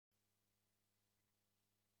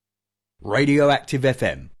Radioactive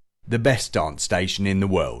FM, the best dance station in the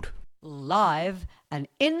world. Live and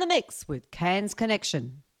in the mix with Cairns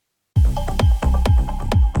Connection.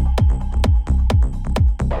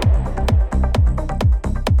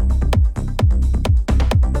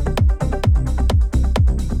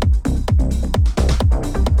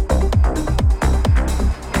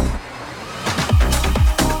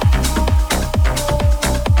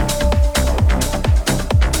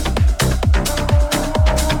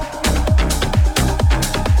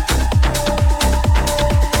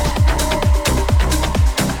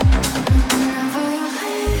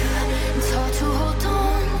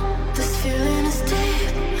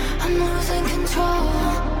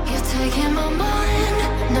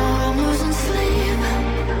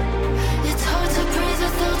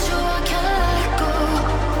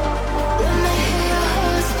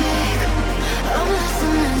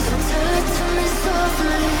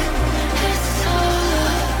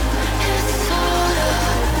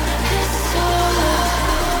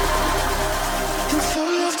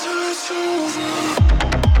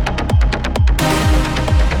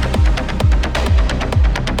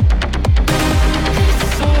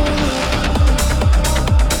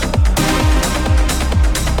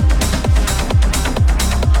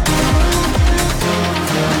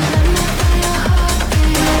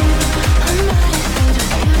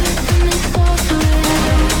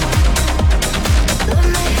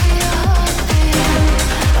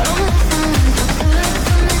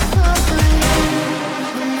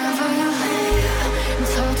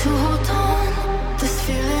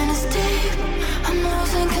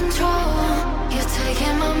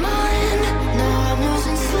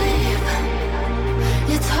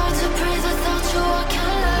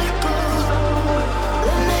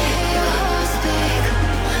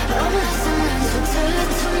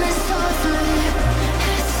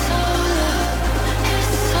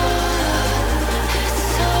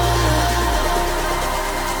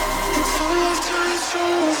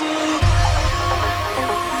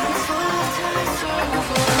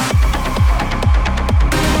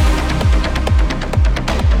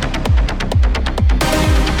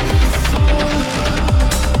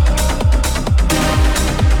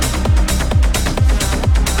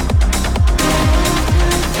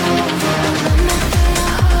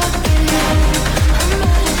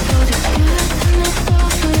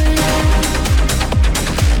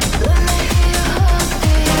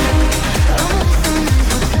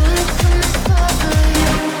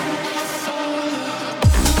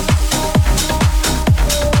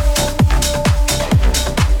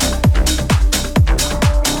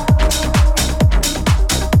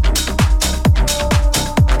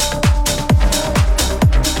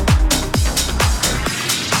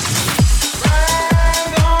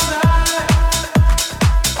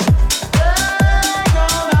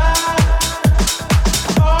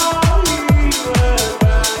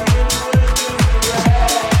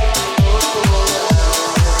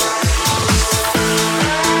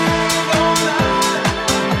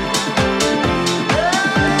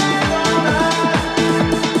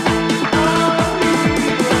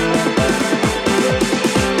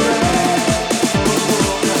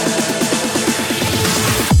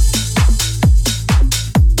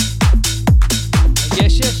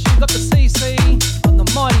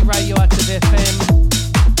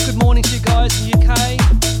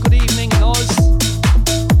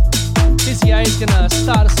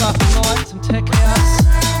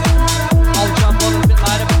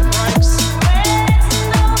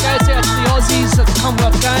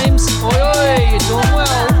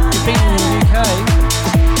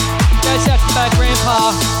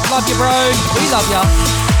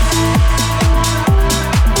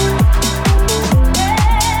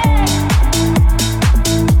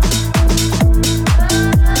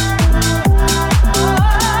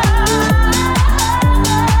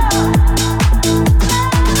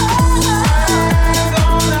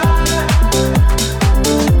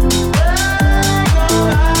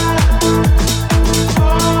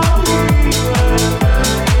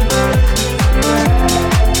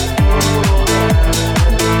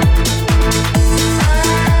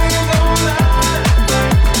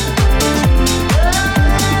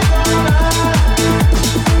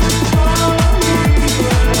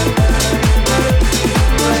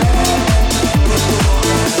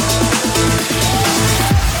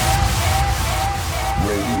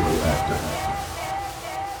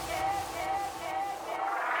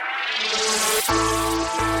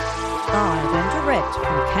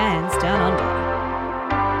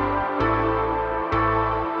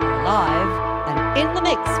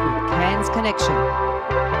 Connection.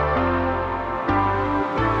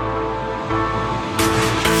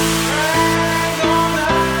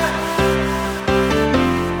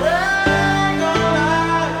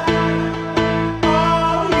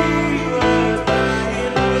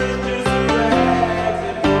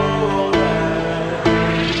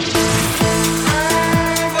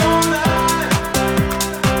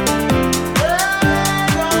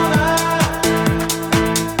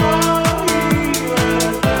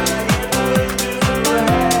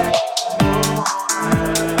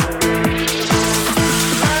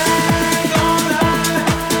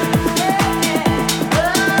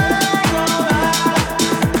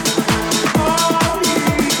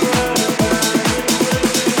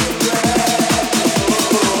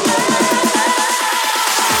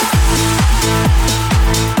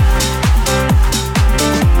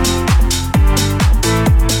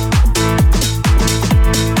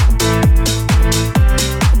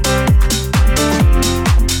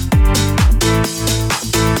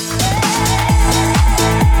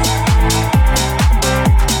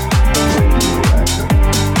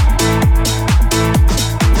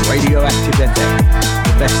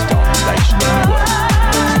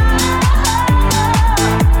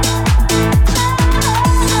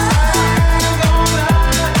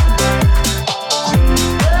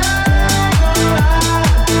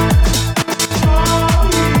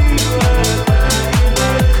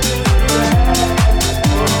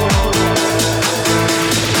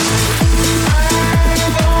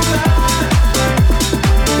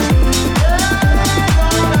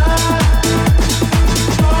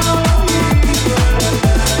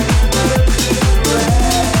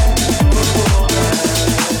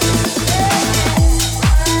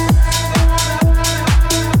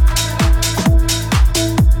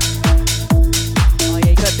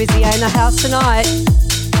 the house tonight.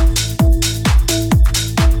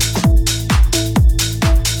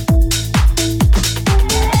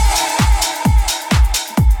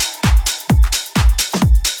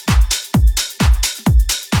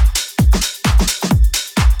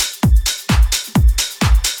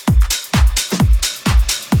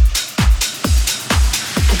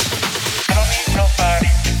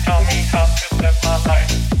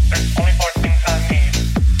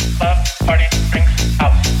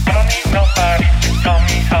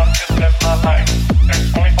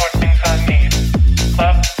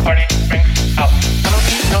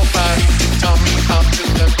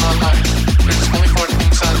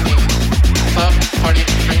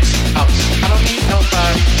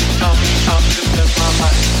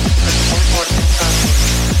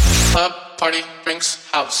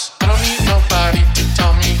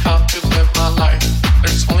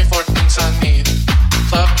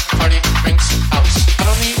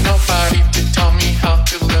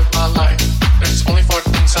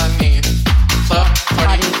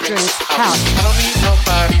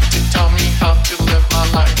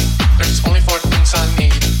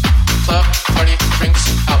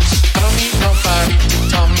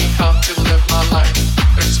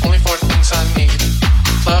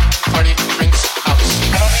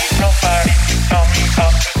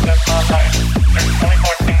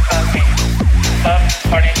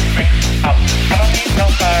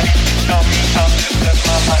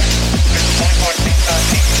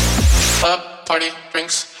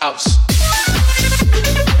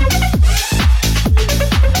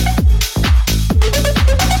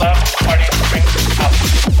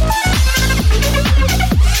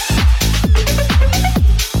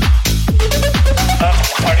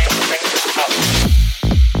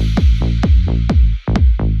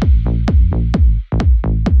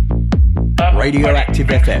 Radioactive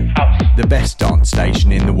FM, the best dance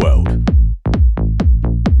station in the world. Party brings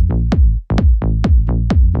house. I don't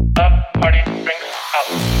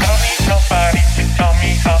need nobody to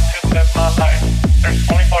tell me how to live my life. There's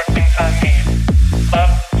only four things I need.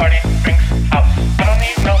 Love, party brings house. I don't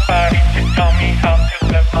need nobody to tell me how to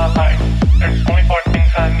live my life. There's only four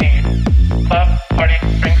things I need. Love, party brings house. I don't need nobody to tell me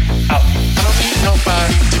how to live my life.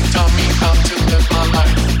 There's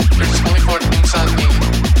only four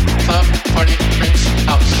things I need. Love, party brings house.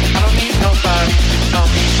 I don't need nobody to tell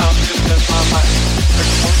me how to live my life. There's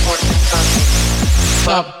only four things I need.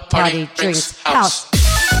 Love, party drinks house.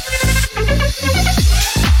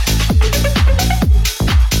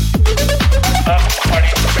 Love, party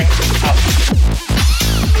drinks house.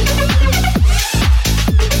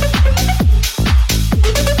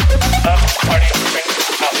 Love, party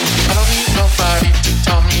drinks house. I don't need nobody to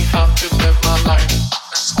tell me how to live my life.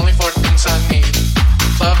 There's only four things I need.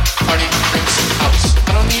 Love, party drinks house.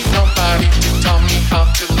 I don't need nobody to tell me how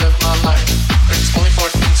to live my life. There's only four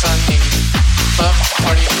things I need. Love,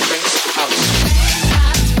 party drinks house.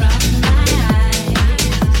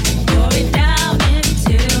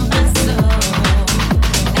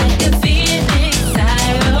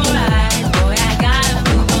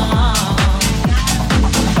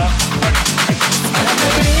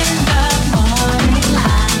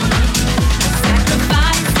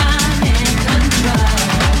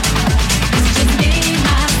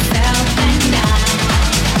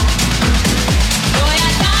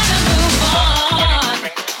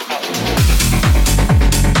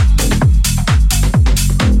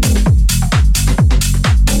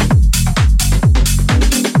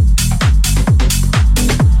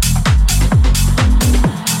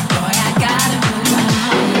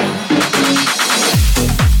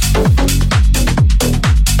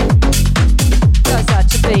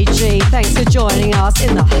 Thanks for joining us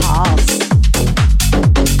in the house.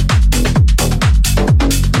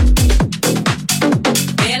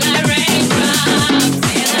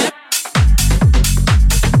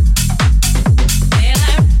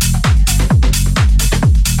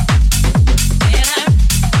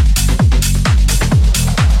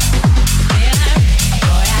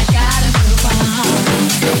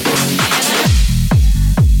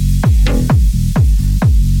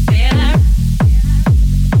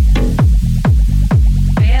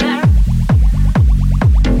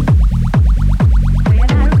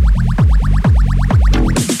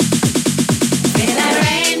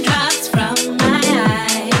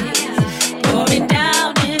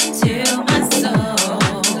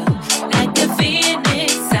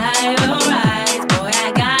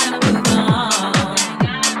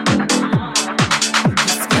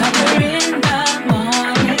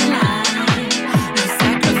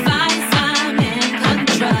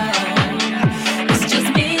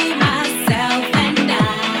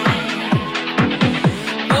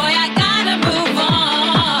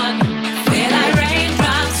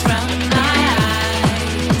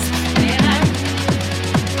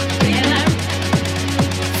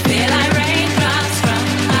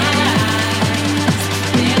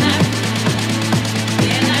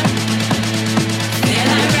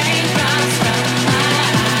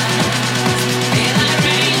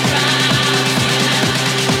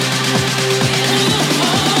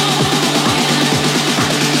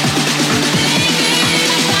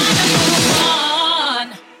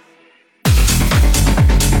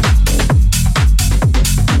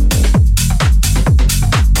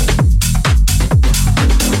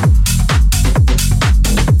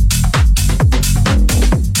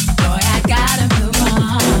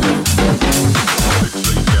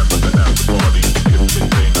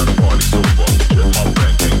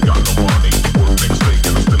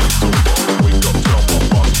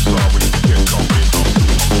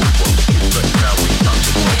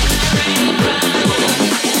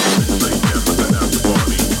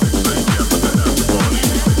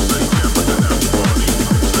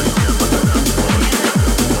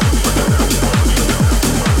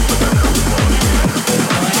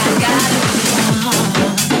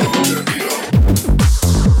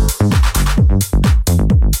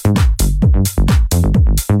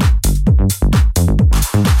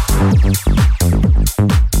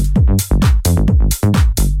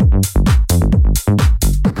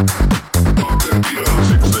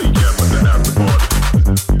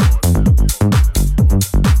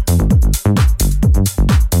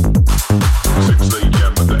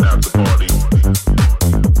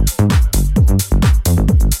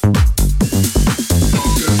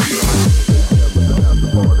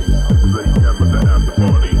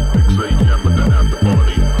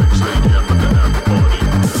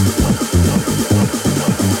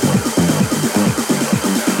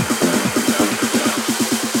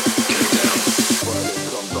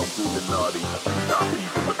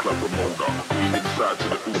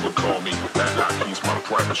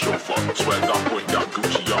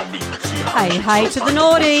 Hey, hey to the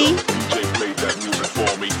naughty.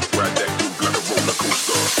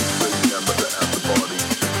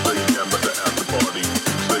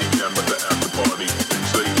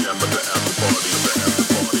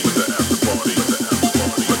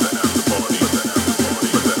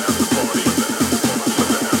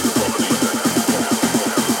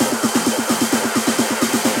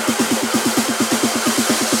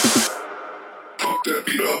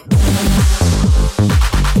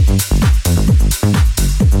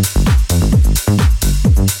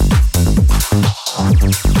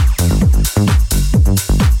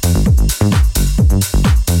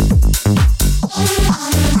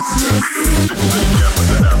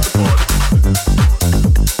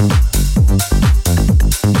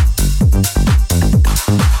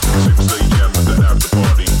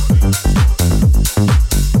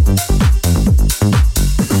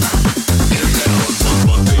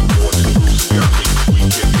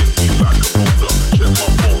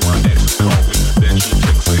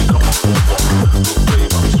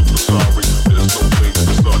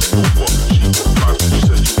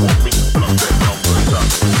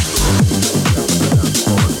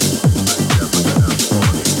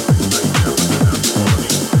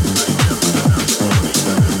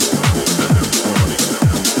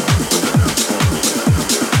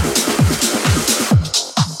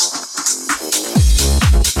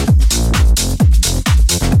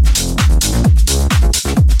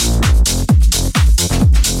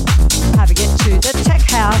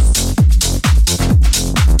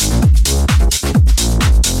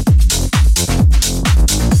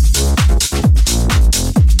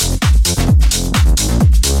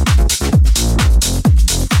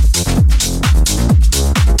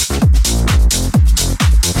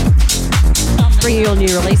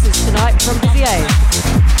 New releases tonight from Busy A.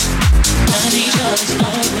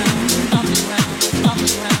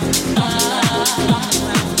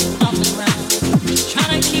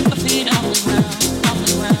 Trying to keep my feet on the ground, on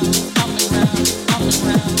the ground,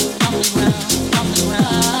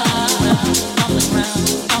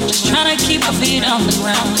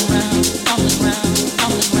 on the ground,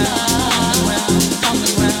 on the ground, on the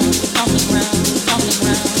ground, on the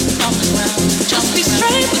ground, on the ground. Just be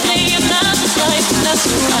straight with me and not just like mess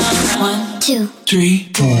around. 1, 2, 3,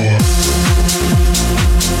 4.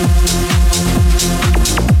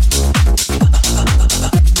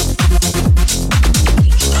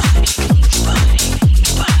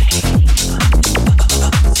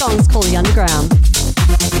 Song's called The Underground.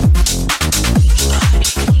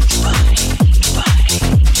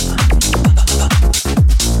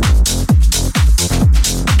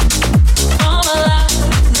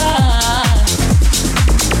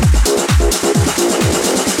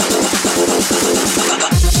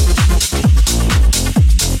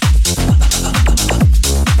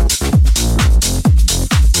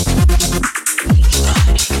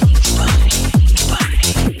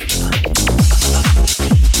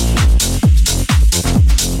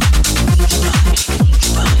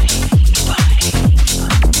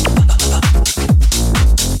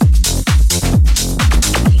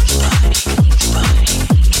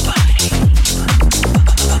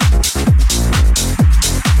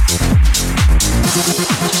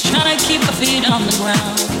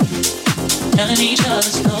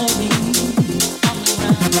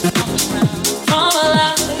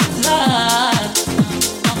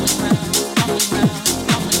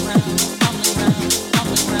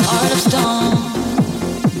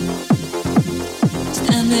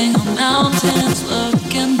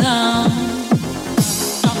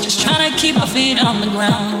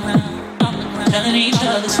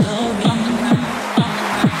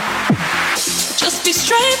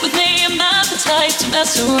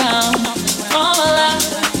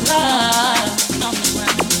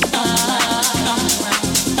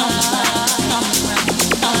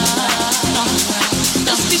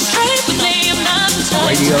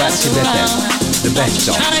 Radioactive FM, the best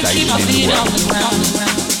dance station in the world.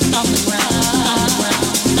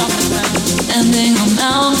 Standing on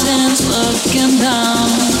mountains, looking down.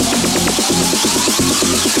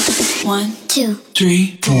 1, 2,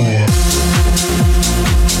 3, 4.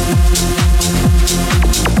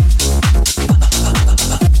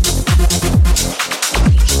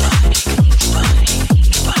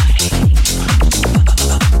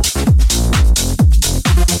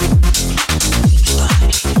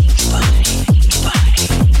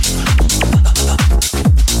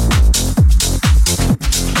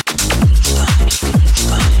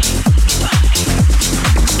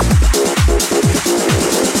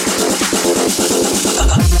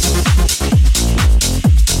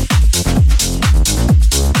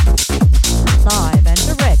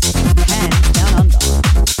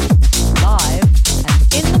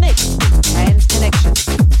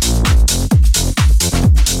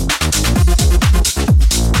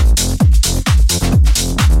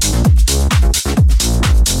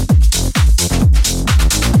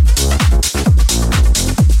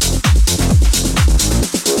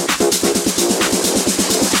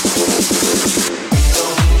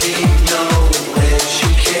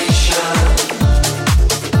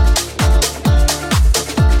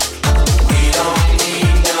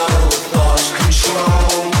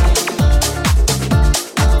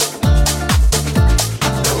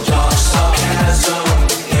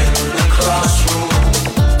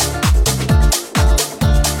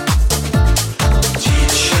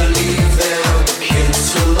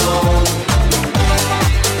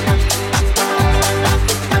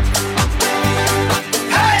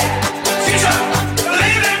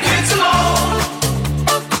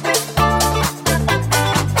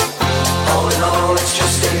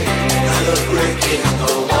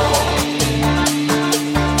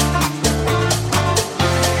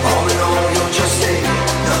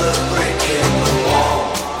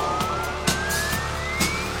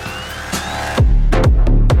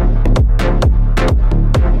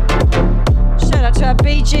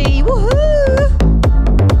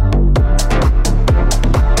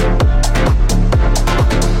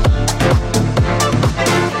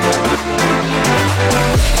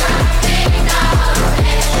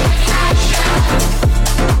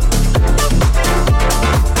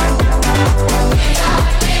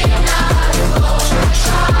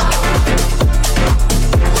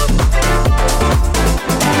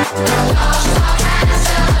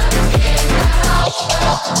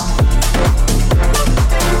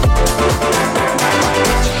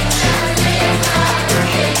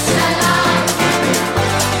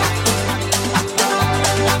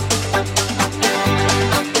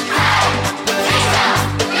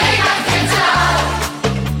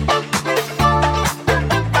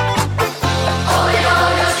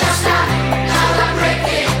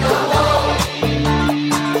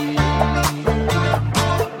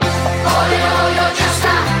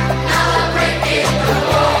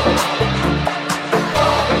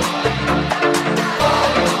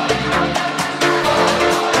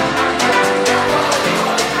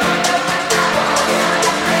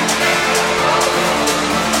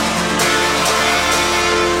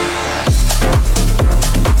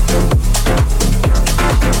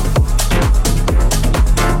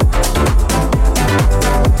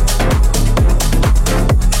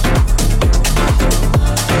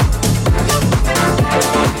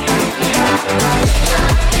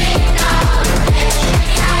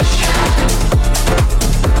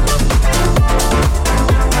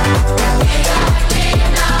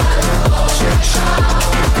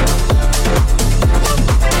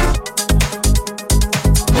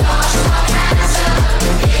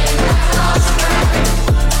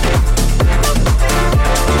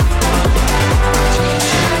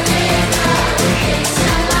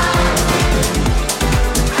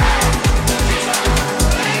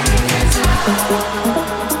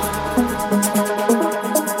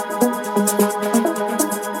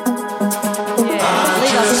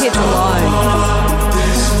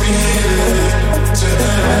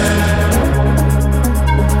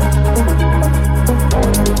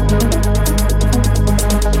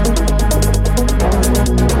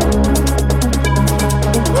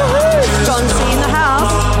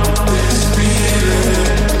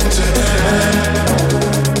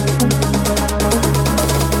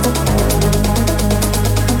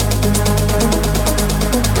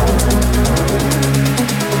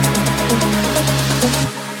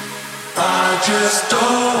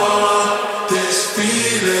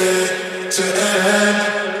 Song's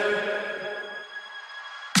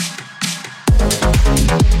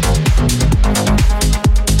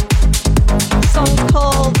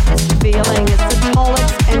called This Feeling. It's a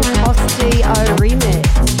Tolix and Costi-O remix.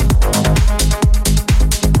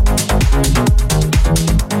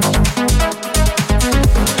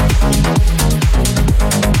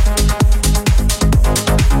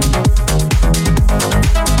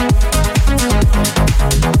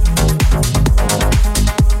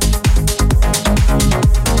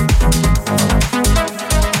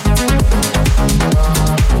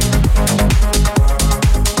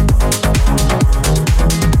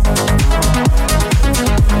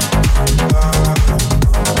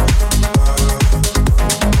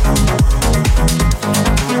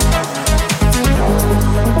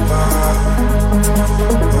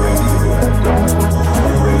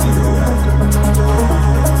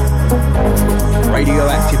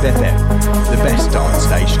 Radioactive FM, the best dance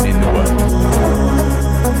station in the world.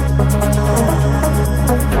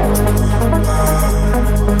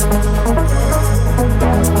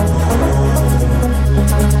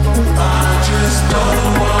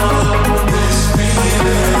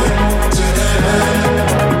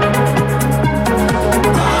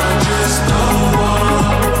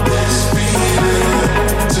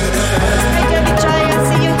 Hey, Debbie J, I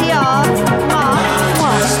see you here.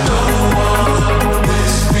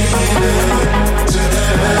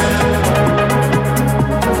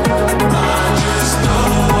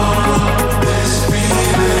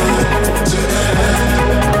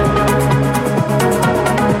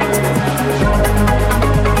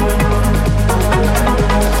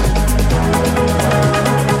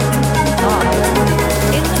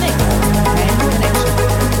 In the mix, Trans Connection.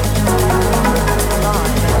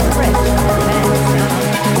 Live and fresh from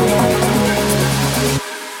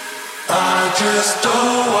I just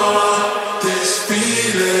don't want this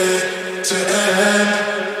feeling to end.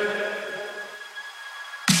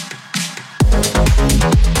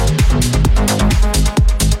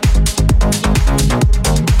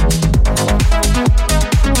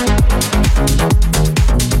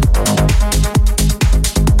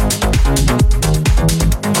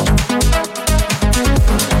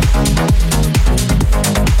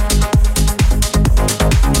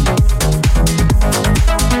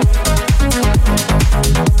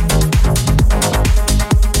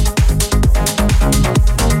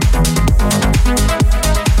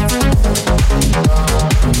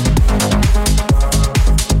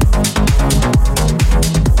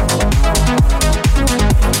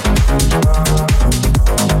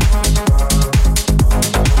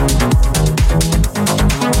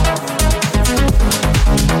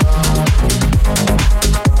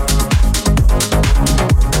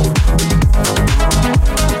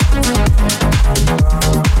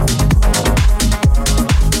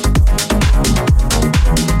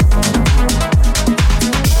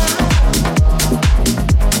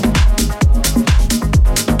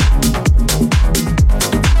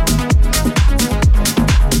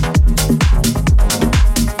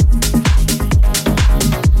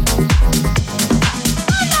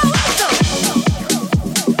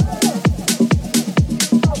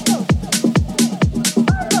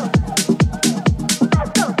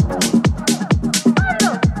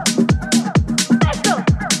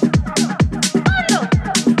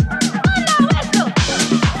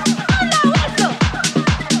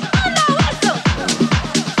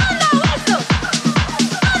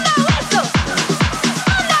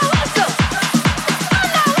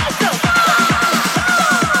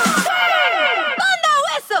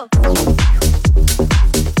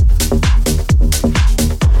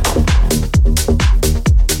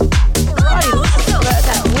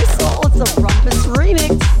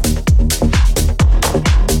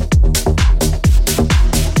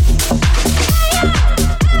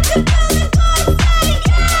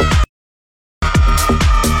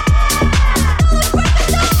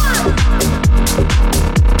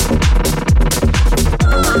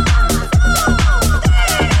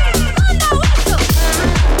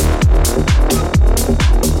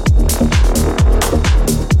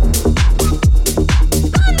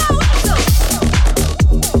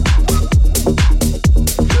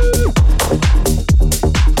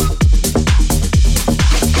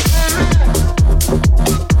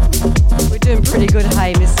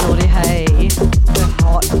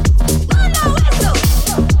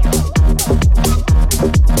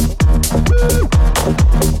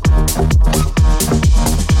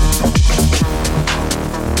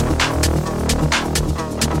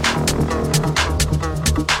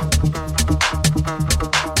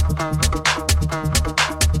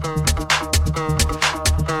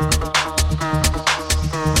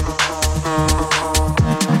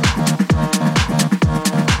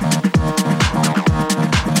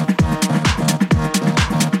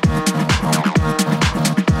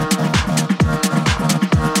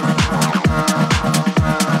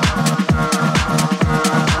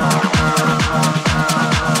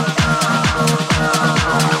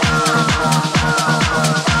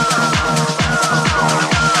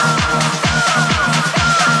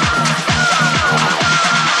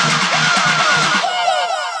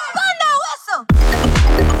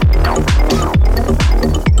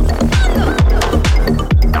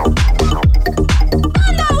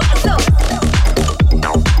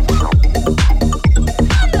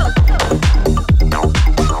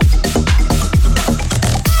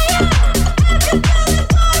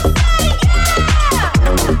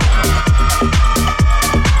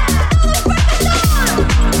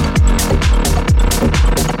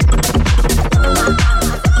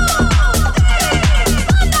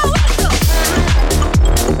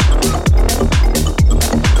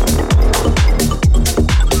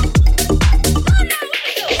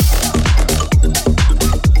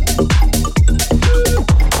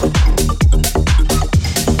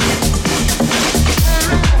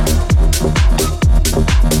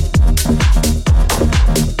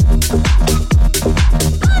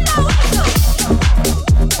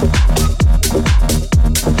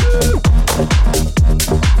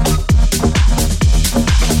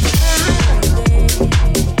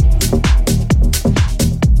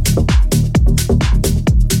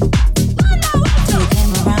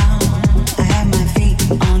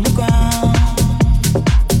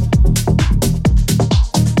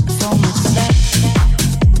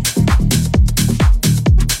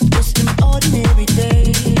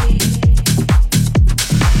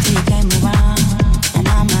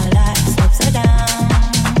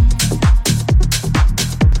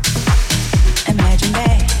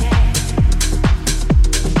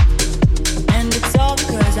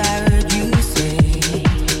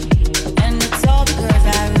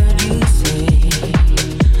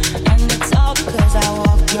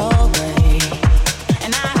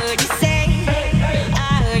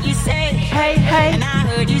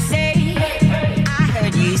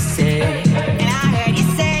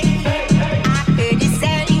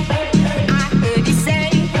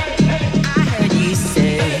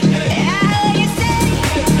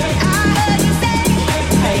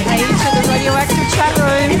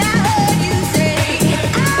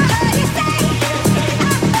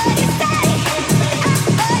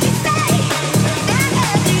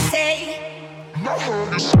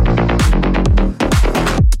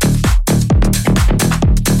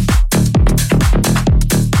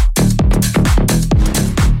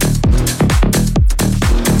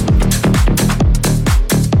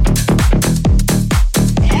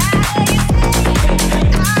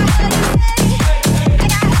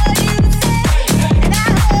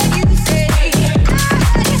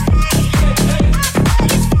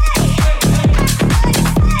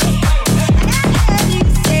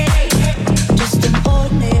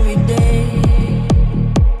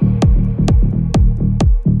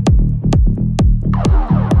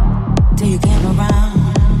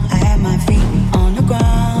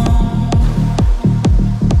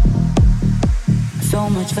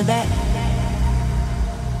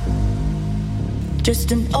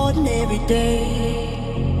 Just an ordinary day.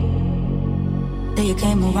 Then you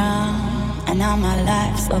came around, and now my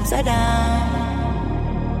life's upside down.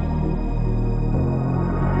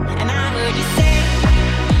 And I heard you say,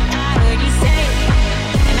 I heard you say,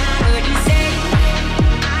 and I heard you say,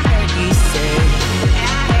 I heard you say, and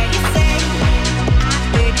I heard you say, I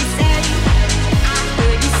heard you say, I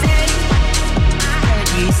heard you say, I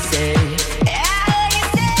heard you say.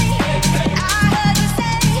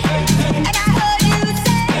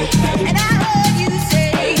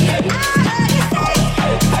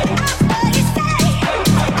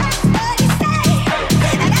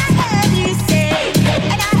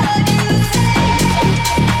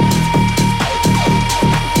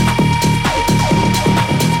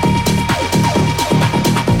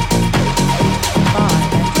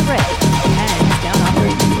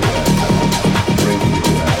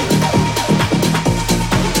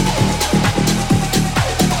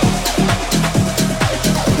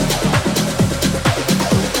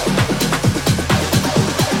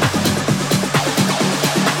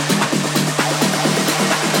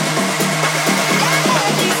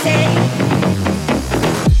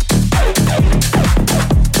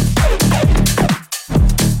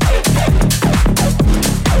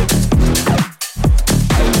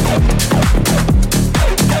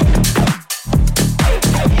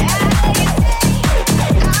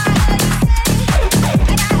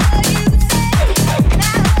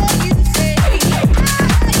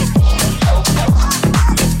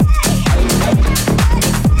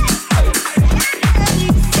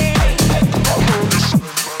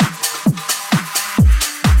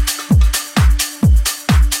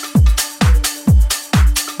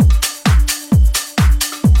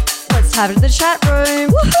 Have it in the chat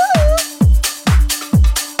room. Woohoo!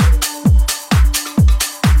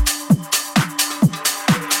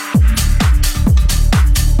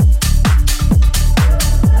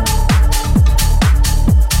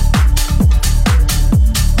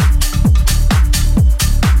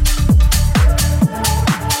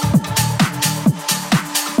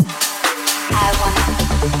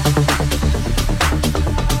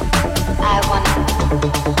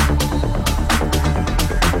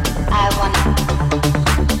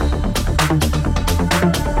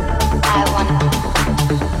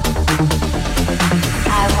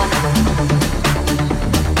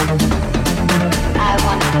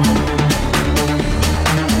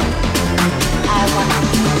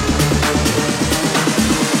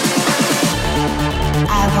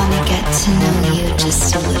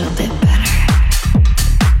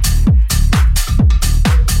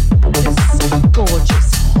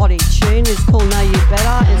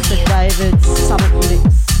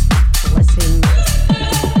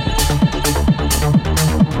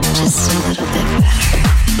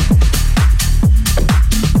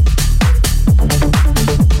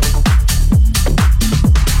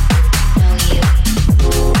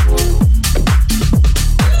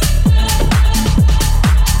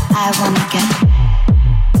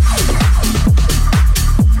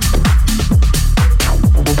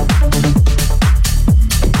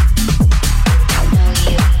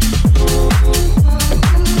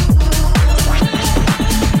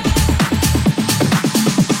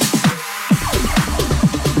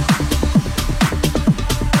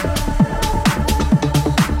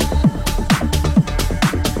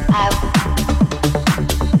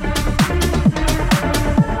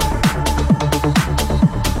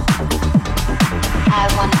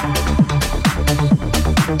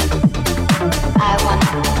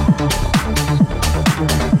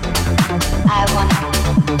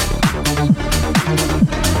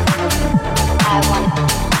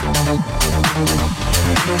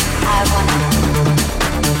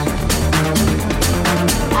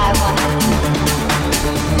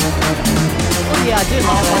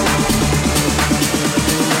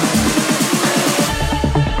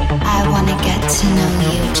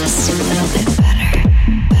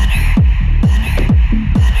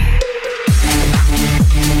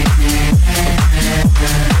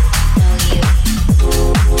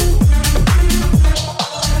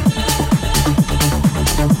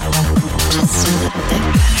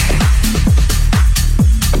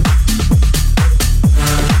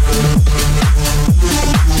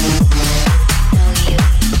 Know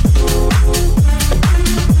you.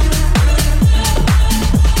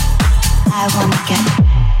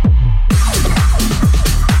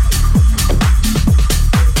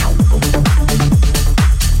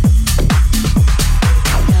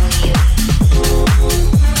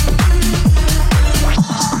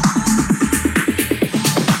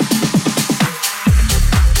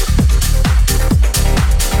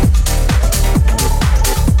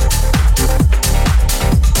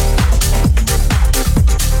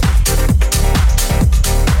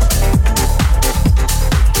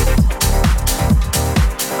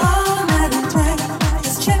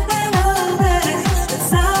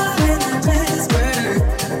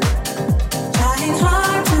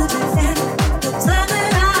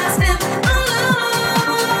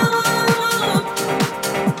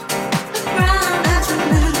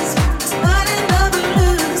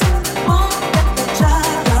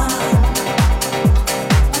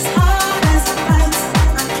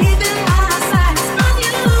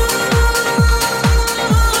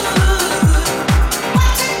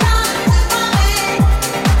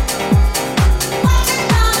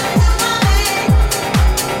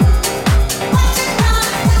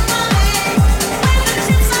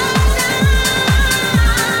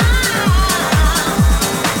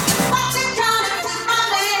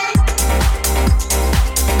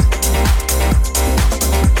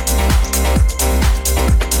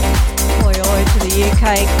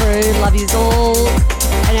 UK crew, love yous all.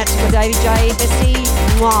 And out to my Davey J, Bessie,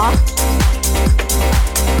 mwah.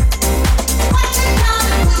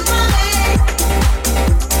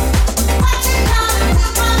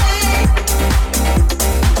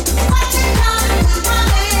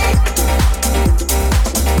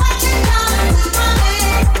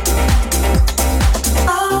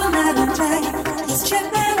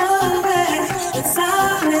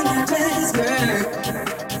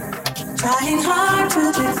 Trying hard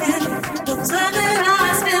to defend the time that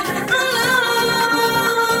I spent alone.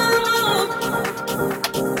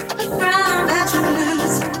 The ground that you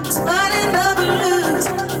lose, starting to lose,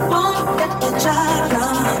 won't get the job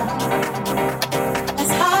done.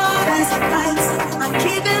 As hard as it fights, I'm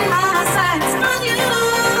keeping my sights on you.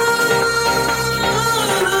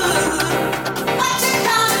 What you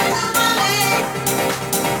gonna do for me?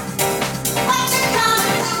 What you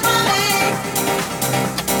gonna do for me?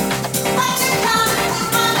 What you gonna do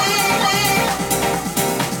for me?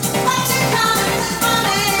 What you gonna do for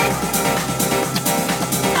me?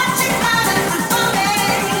 What you gonna do for me?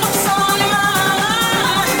 What's on your mind?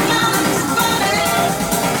 What you gonna do for me?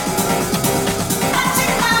 What you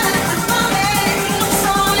gonna do for me? What's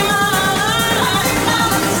on your mind? What you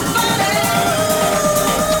gonna do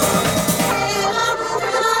for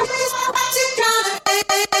me? What you gonna do?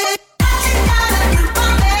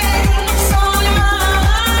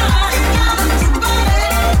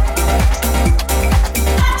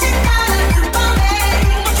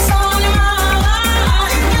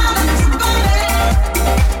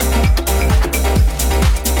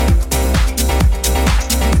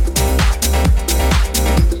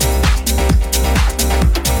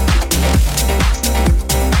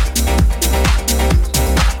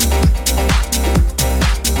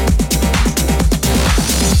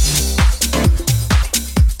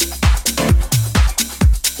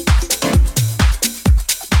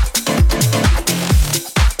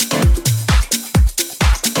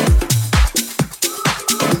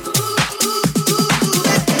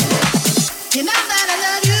 You know that I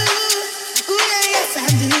love you. Ooh, yeah, yes, I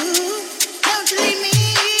do. Don't you leave me.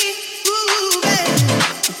 Ooh, baby.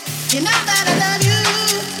 You know that I love you.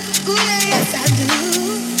 Ooh, yeah, yes, I do.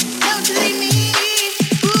 Don't you leave me.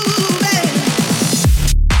 Ooh, baby.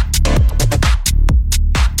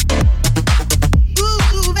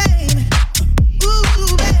 Ooh, baby. Ooh,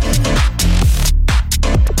 baby.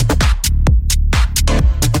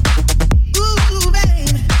 Ooh,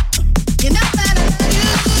 baby. You know that I love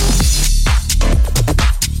you.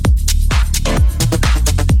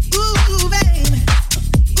 Ooh, baby.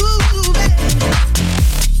 Ooh, baby.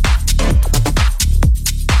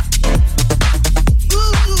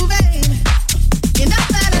 Ooh, baby. You know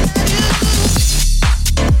that I love you.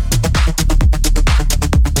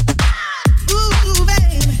 Ooh,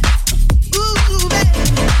 baby. Ooh, baby.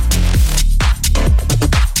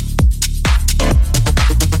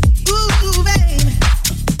 Ooh, baby.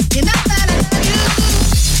 You know that I love you.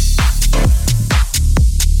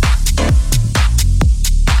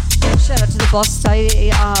 Shout out to the boss,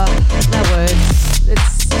 Sadie. No words.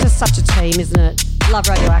 It's just such a team, isn't it? Love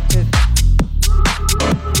Radioactive.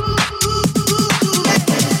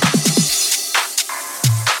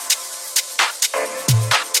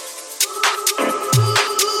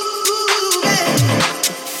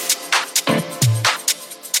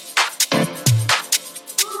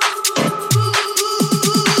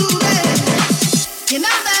 You know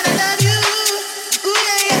that I love you. Ooh,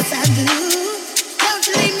 yeah, yes, I do. Don't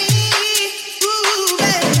you leave me. Ooh,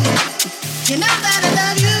 baby. You know that I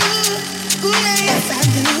love you. Ooh, yeah, yes, I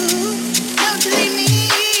do. Don't you leave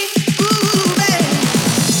me.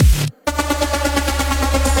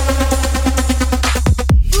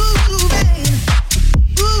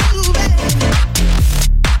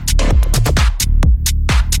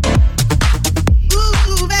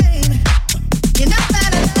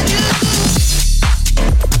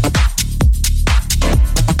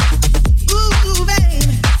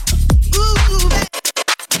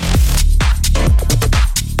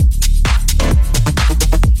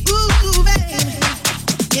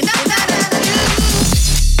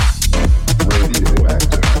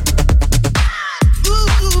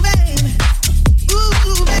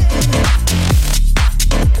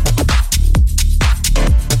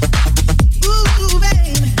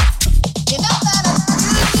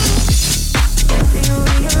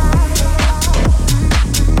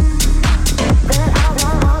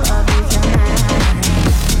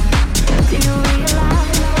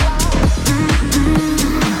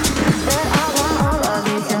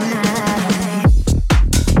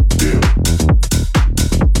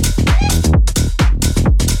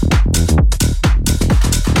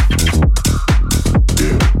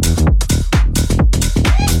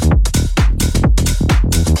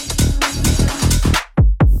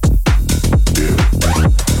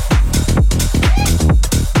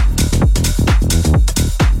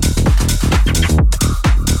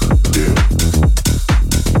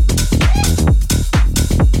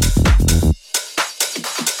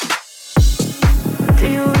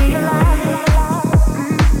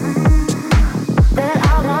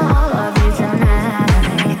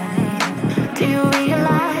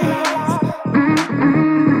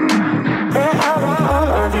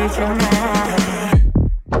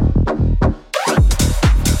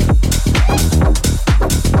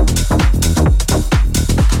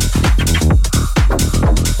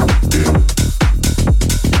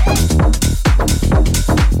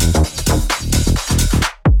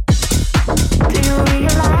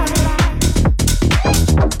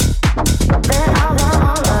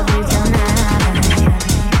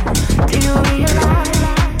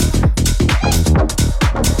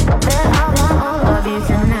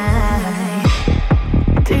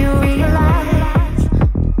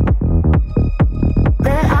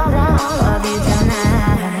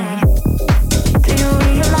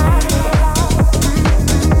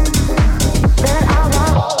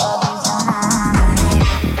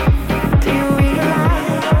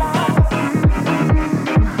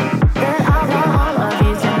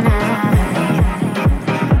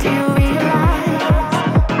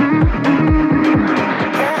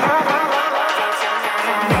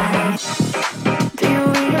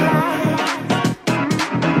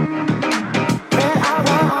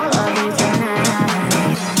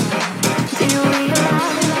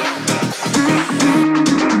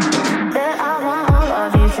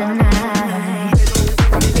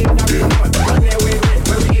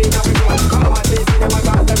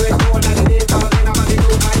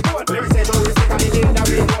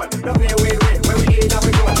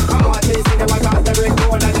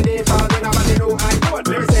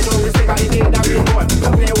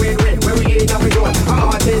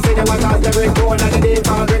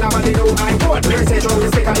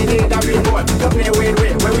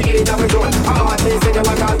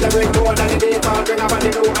 fall, bring up on the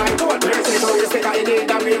new iPhone. Lyrics say so you stick out, you need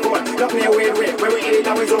a raincoat. Don't play with, when we in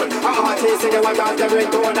our zone. Artists say they want us to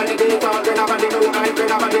ringtone. And the day fall, bring up on the new iPhone,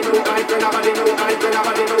 bring up on the new iPhone, bring up on the new iPhone, bring up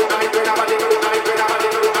on the new iPhone, bring up on the new iPhone, bring up on the new iPhone, bring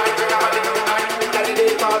up on the new iPhone. And the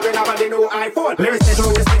day fall, bring up on the new iPhone. Lyrics say so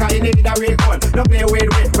you stick out, you need a raincoat. Don't play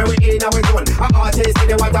with, when we in our zone. Artists say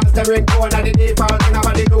they want us to ringtone. And the day fall, bring up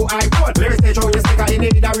on the new iPhone. Lyrics say so you stick out, you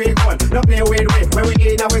need a raincoat. Don't play with, when we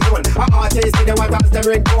in our zone. Artists say they want us to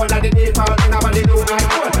ringtone. And the day fall, bring up on the new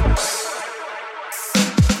iPhone.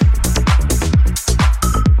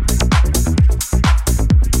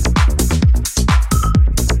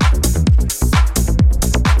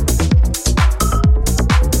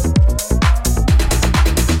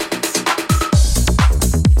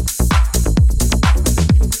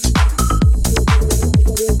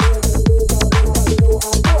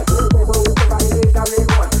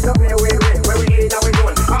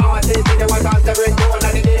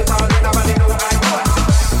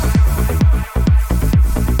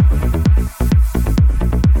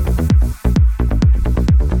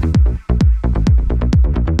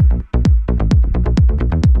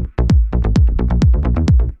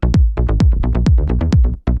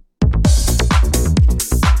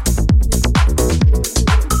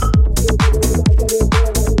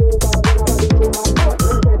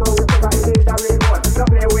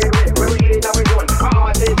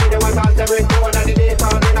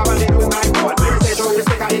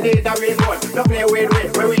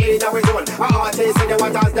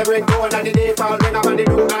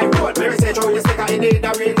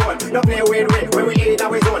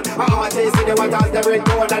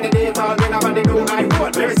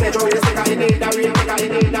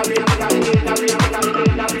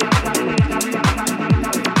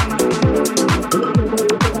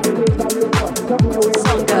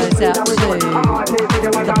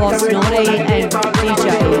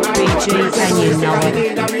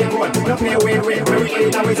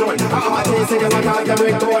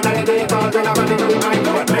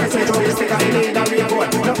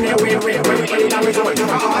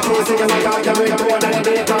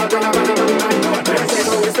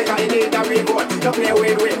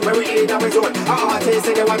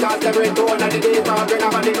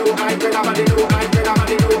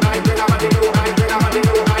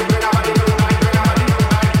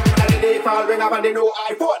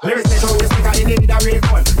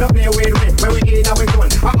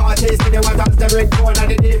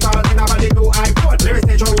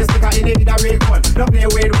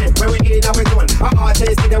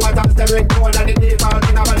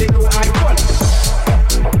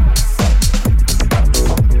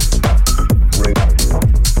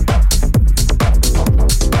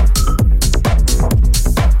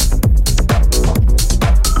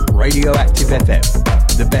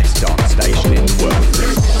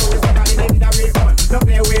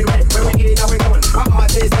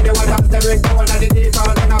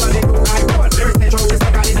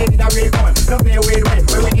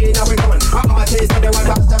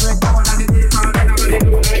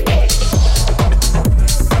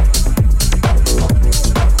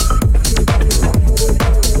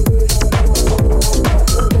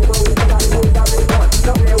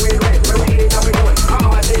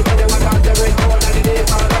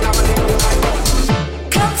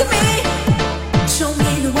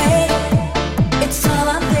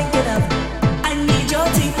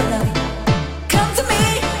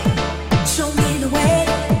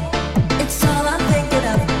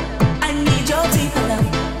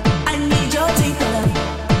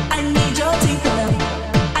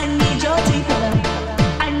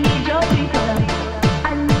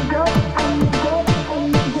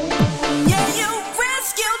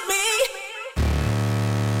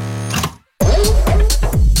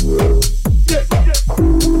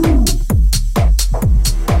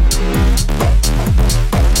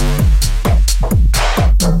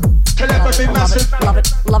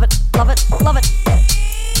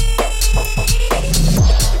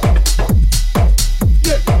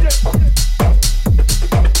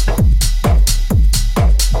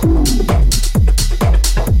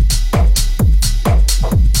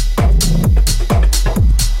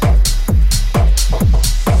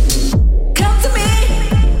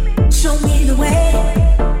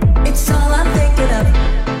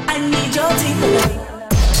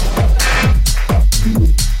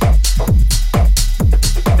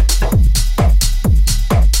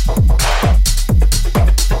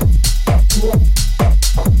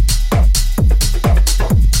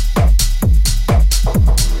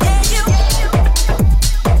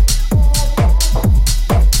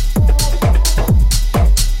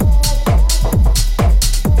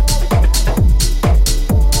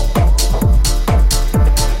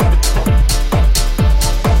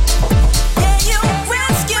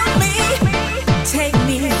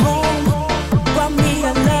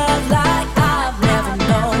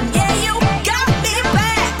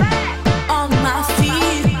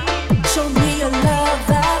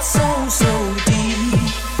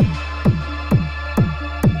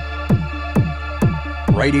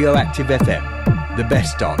 Radioactive FM, the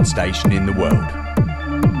best dance station in the world.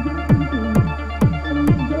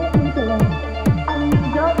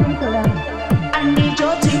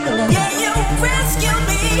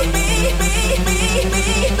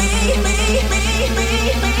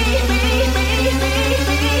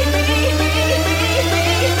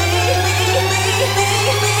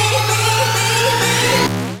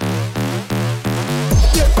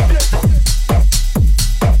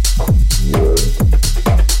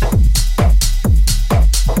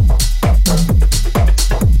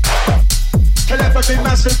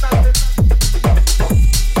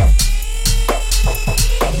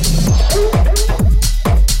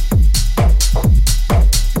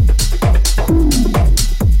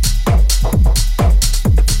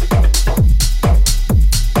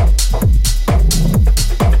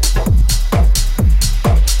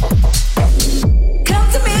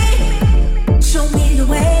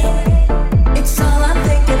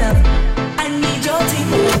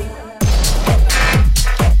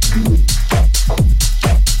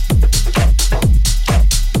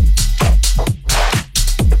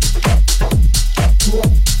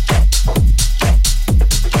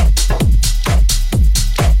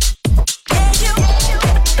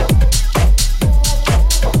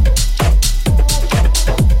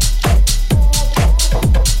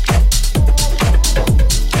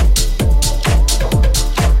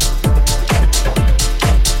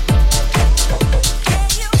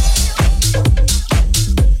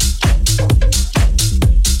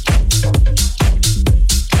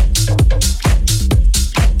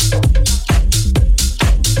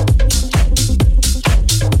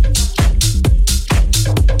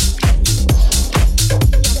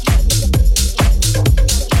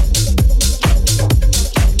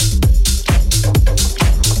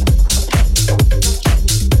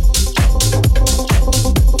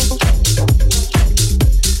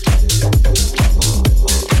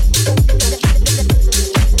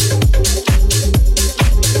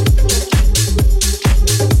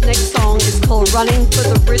 Running for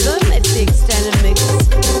the Rhythm. It's the extended mix.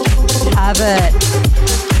 Have it.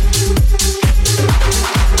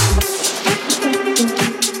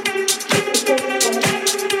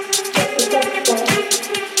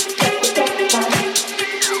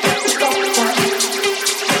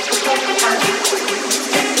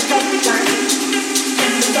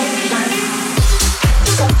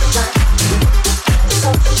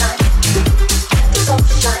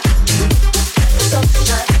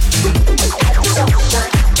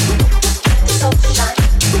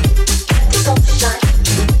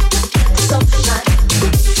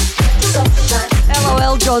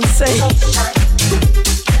 John C.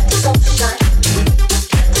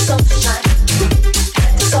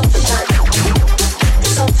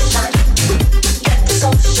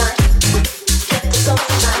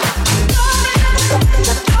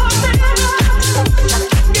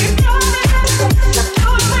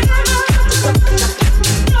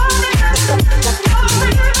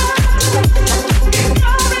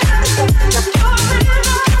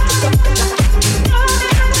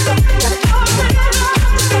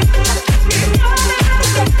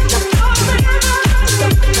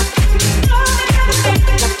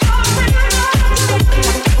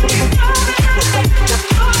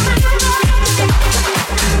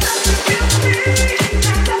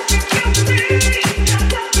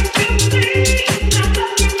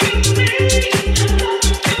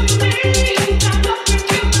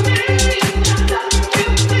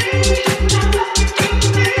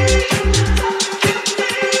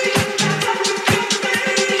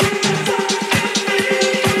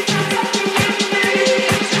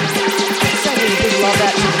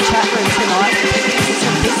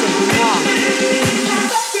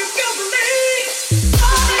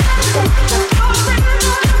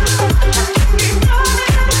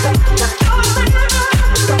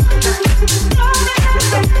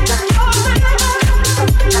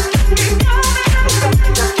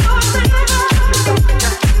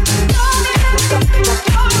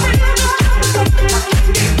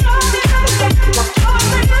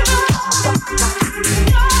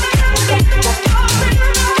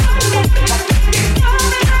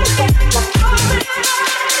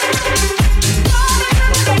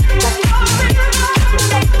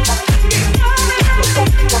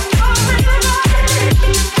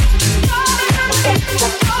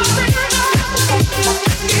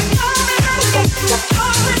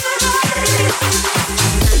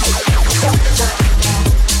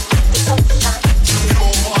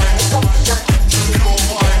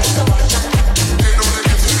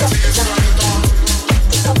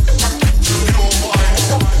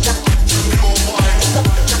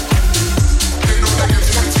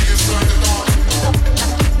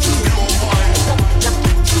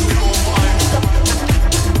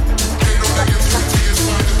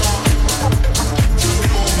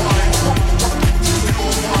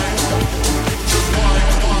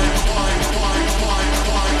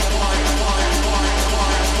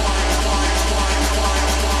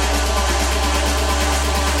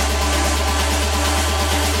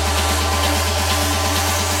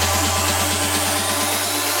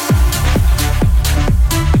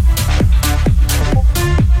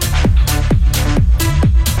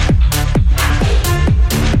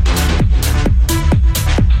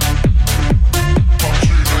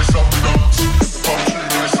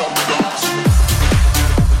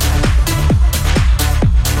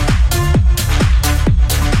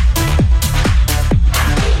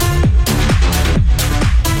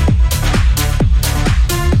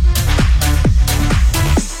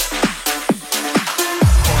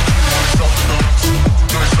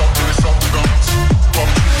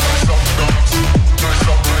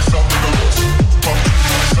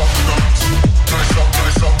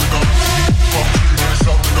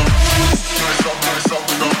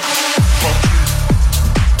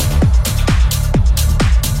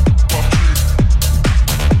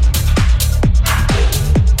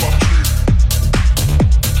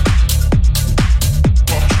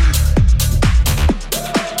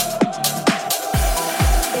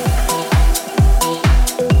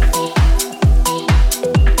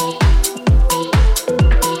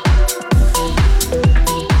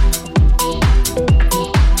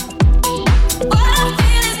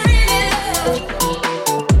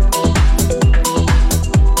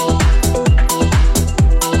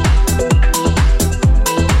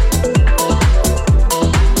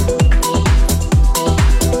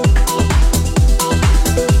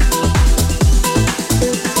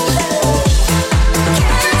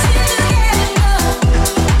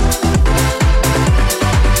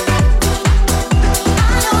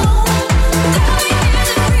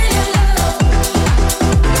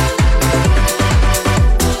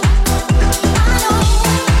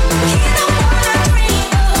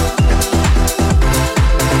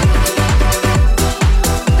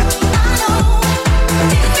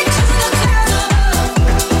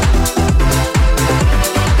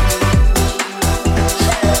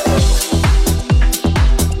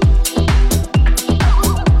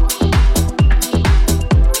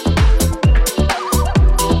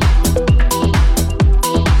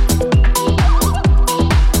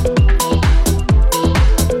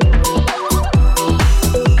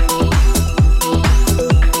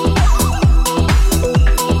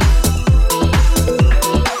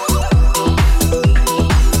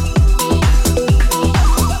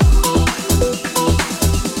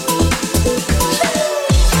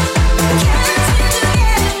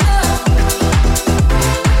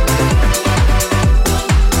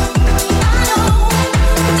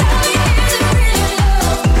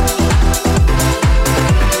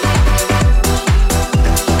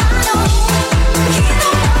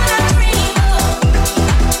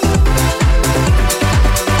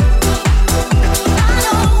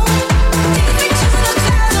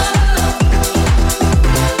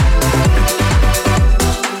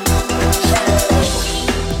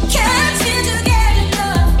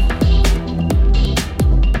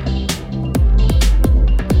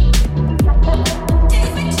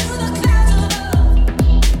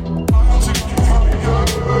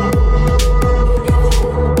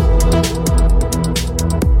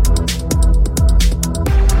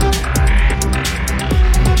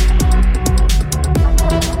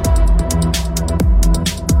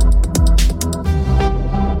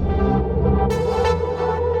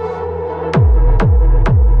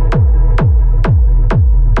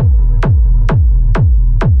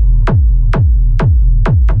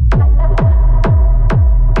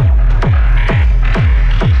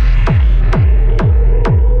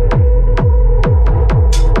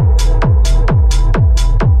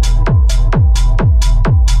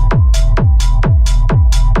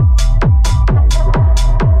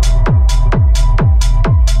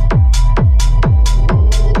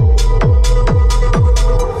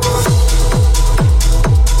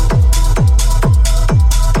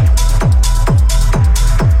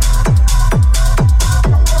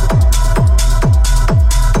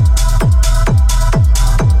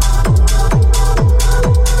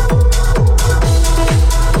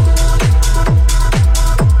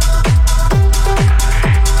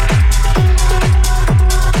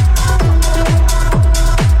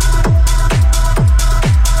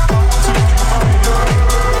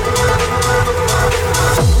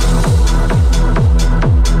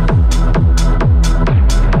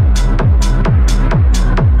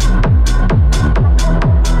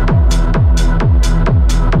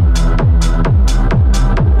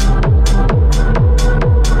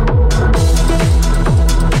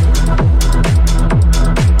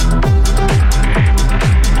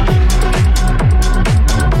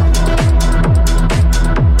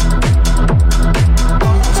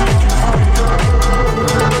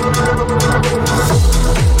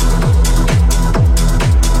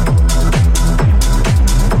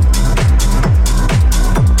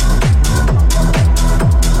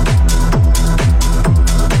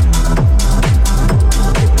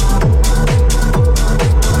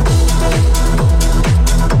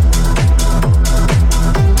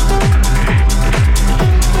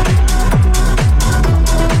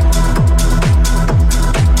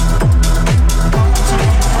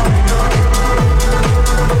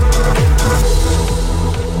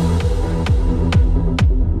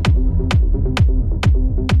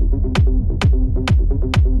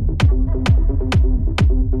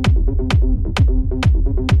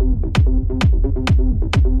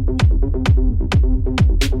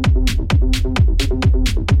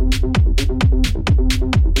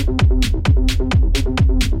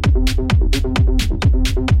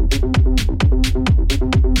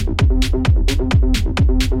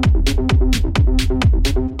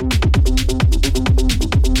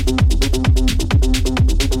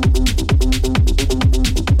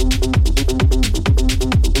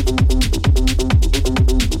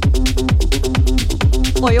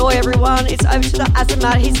 Oi, oi, everyone. It's over to the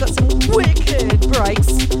Azamat. He's got some wicked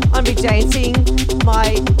breaks. I'm be dancing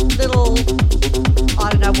my little,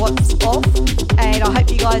 I don't know what's off. And I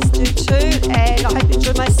hope you guys do too. And I hope you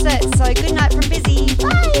enjoy my set. So good night from Busy.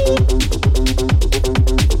 Bye.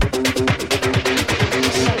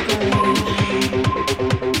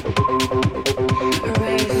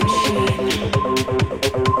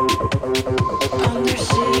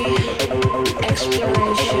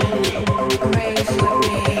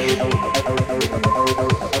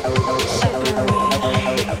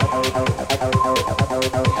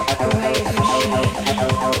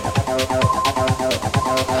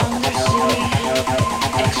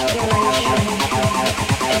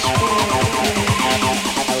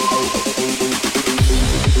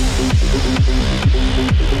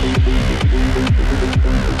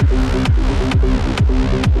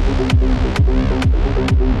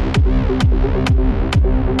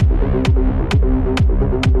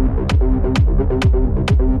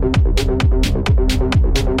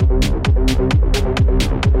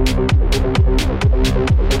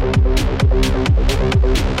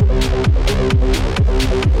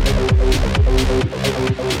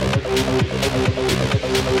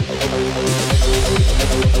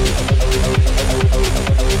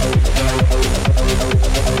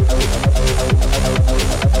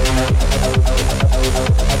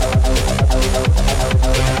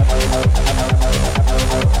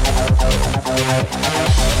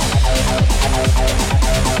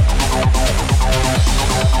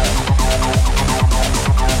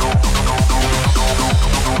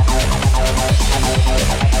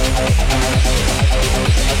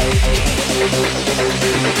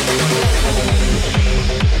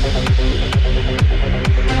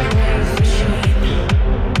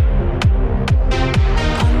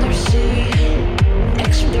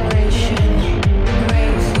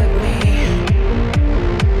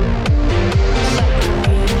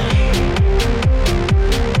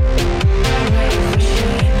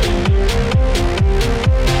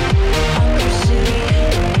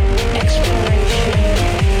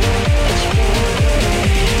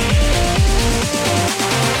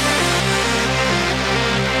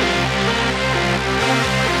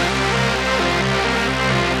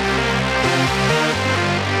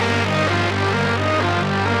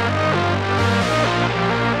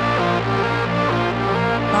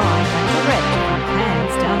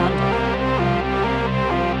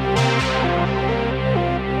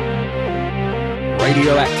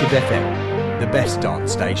 Radioactive FM, the best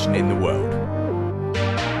dance station in the world.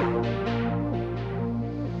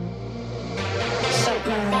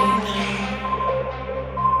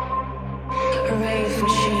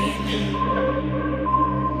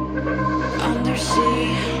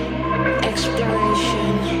 Exploration.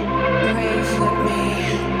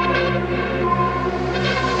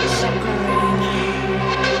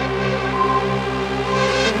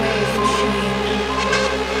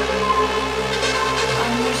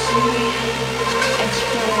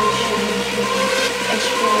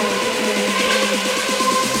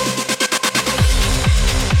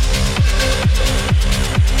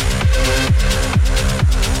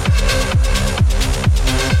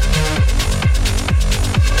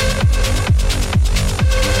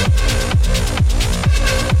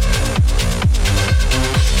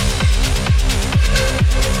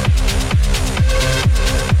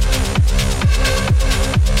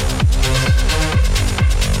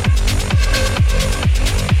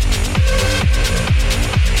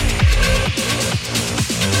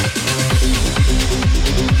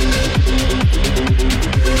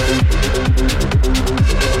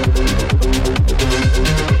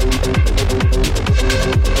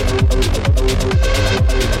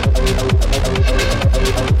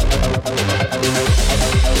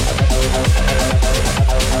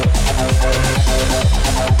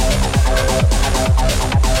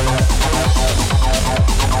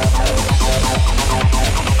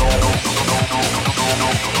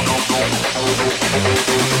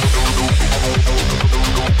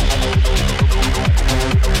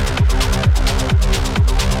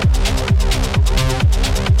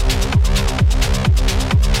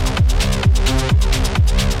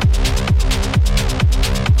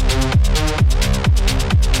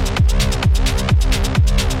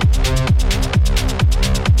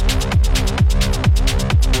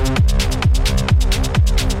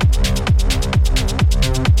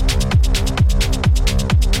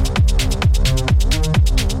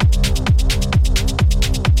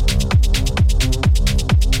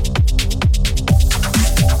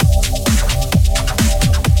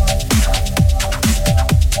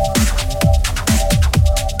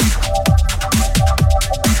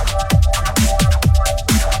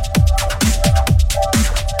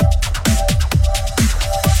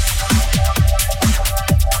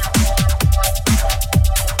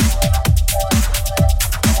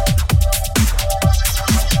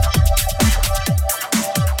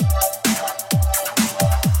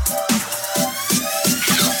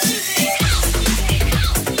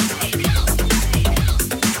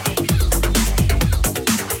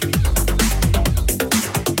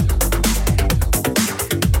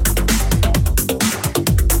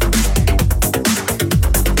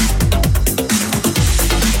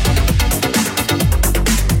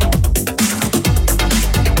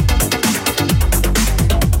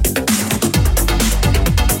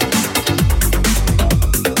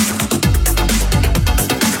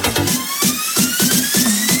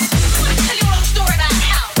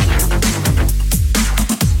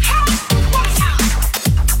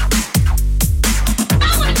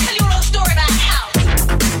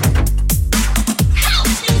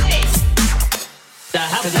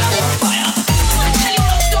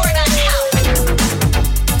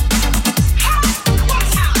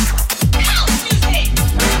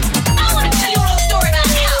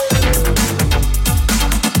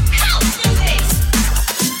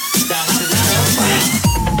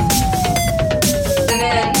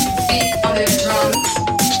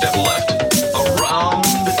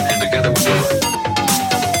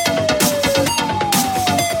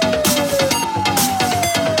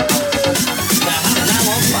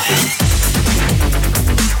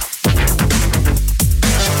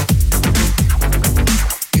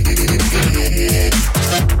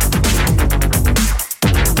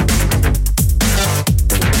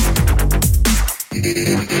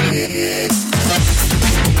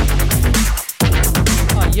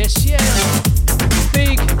 Yes, yes.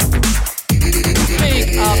 Big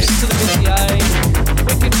ups to the video.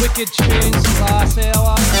 Wicked tunes last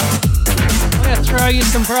hour. I'm going to throw you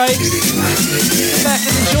some breaks. Sit back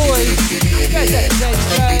and enjoy. Goes out to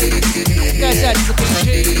DJ. Goes out to the PG.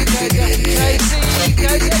 Goes out to JC.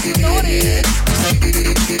 Goes out to Naughty.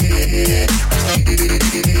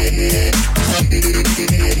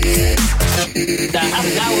 The house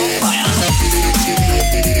is now on fire.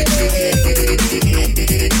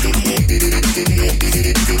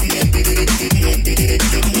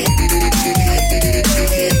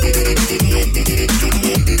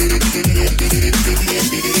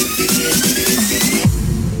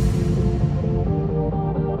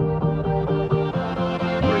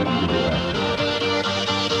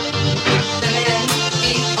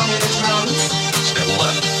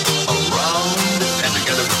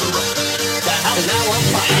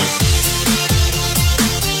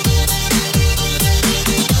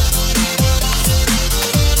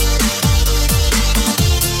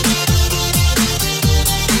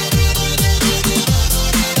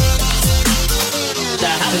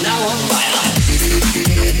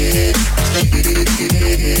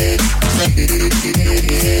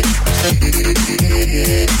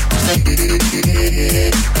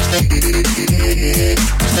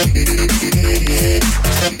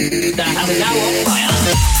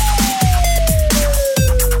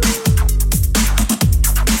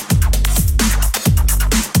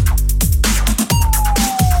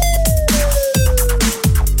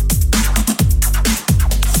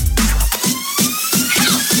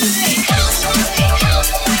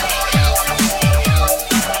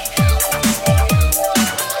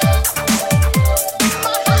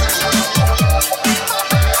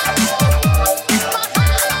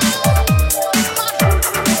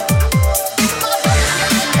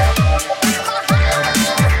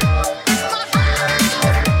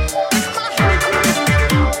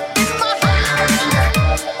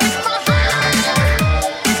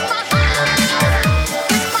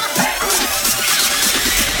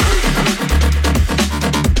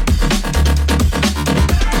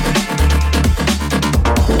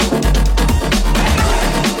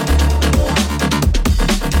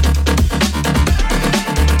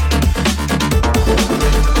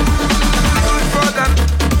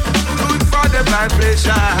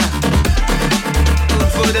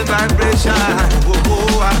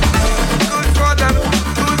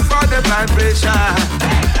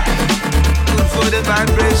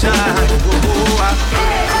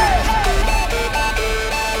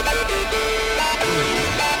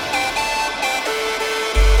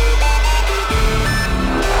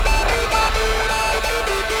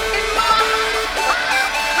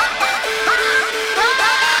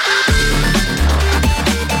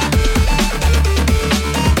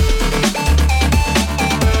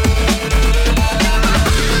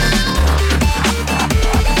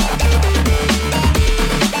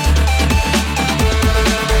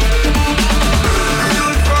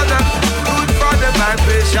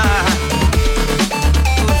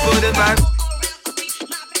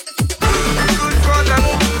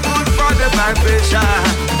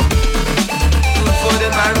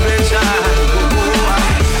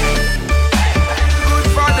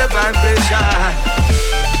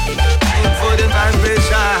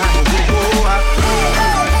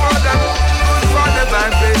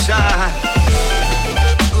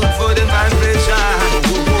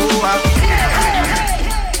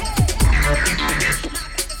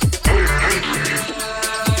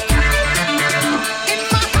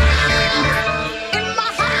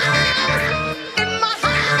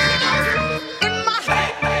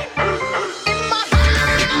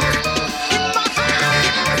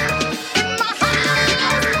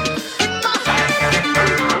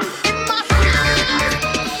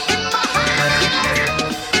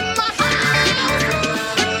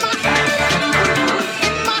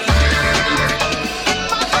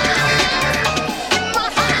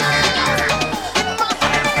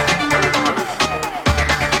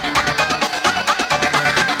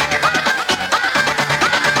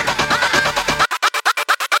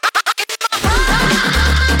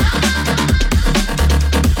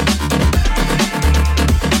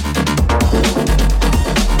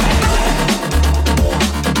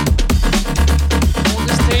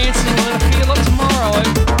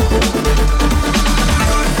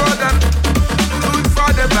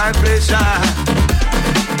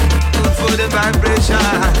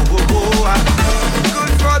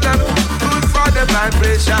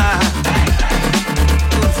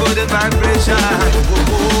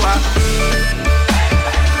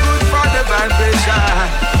 Good for the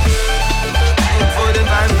vibration.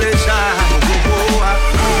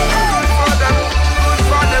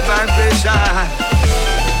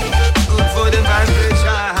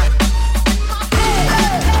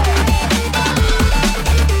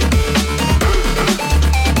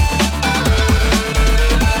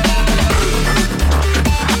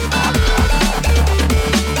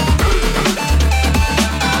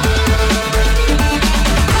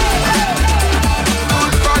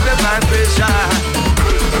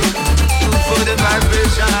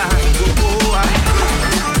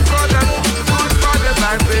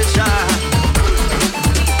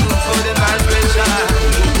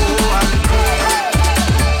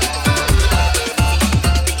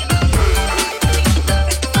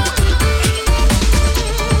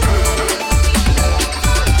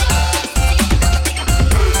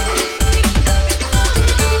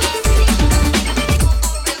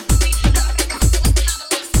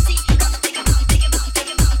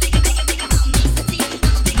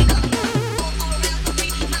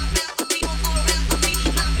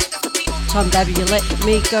 time, baby, you let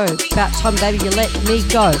me go. About time, baby, you let me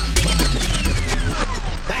go.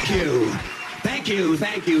 Thank you. Thank you,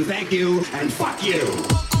 thank you, thank you, and fuck you.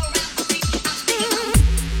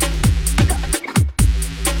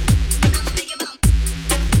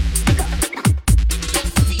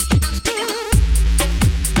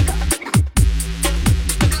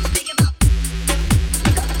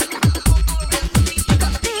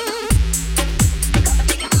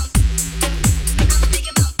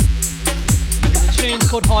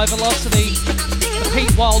 Called High Velocity, the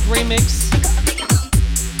Pete Wild remix.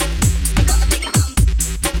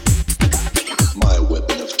 My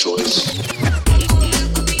weapon of choice.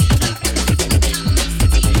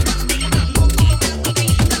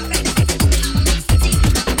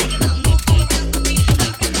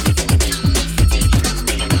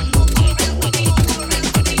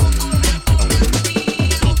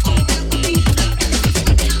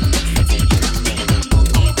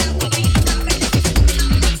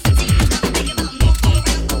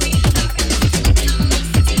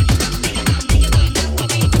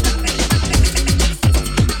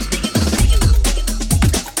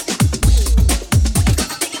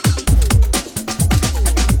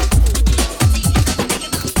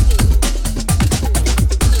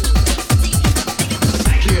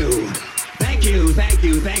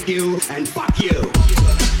 And fuck you.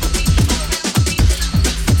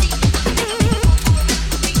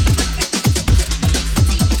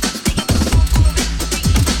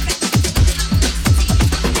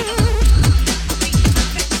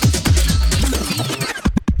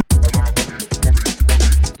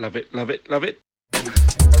 Love it, love it, love it.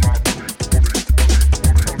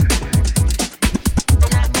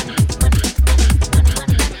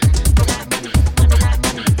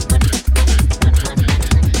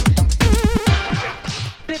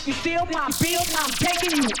 If you feel my beat, I'm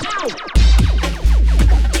taking you out.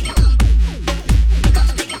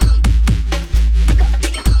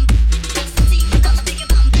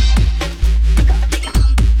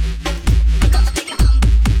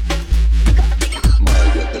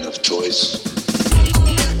 My weapon of choice.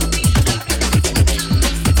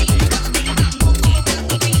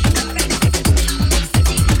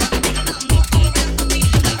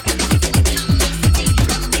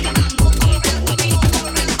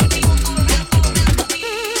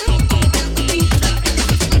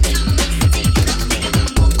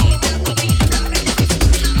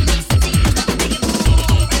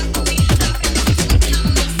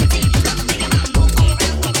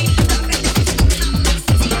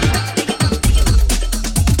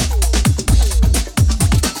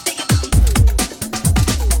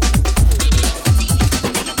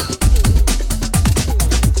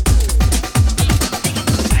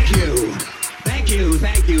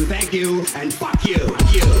 Thank you, and fuck you.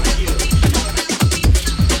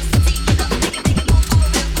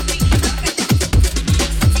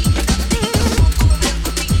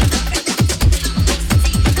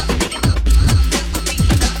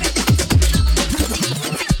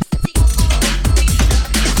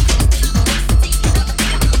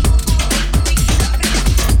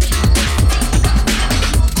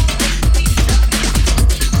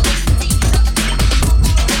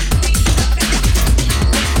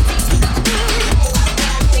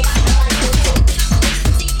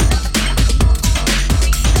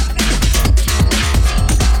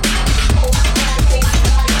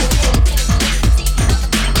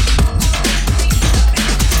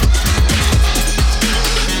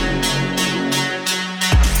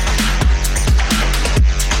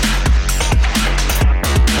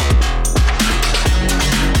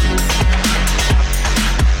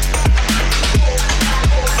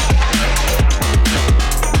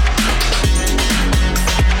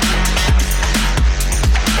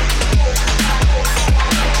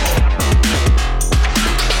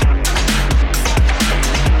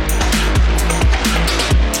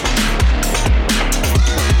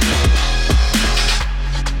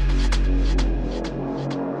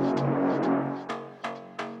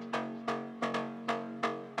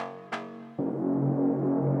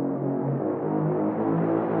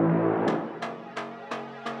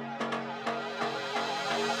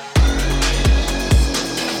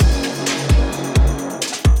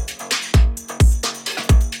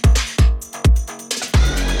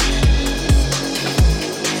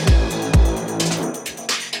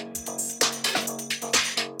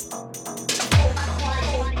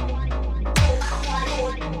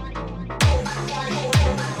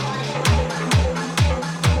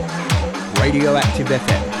 Radioactive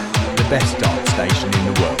FM, the best dance station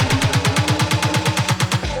in the world.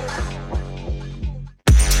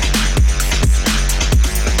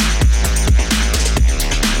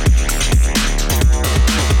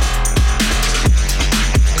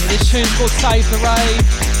 tune's called Save the Rave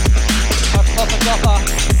by Copper Dropper.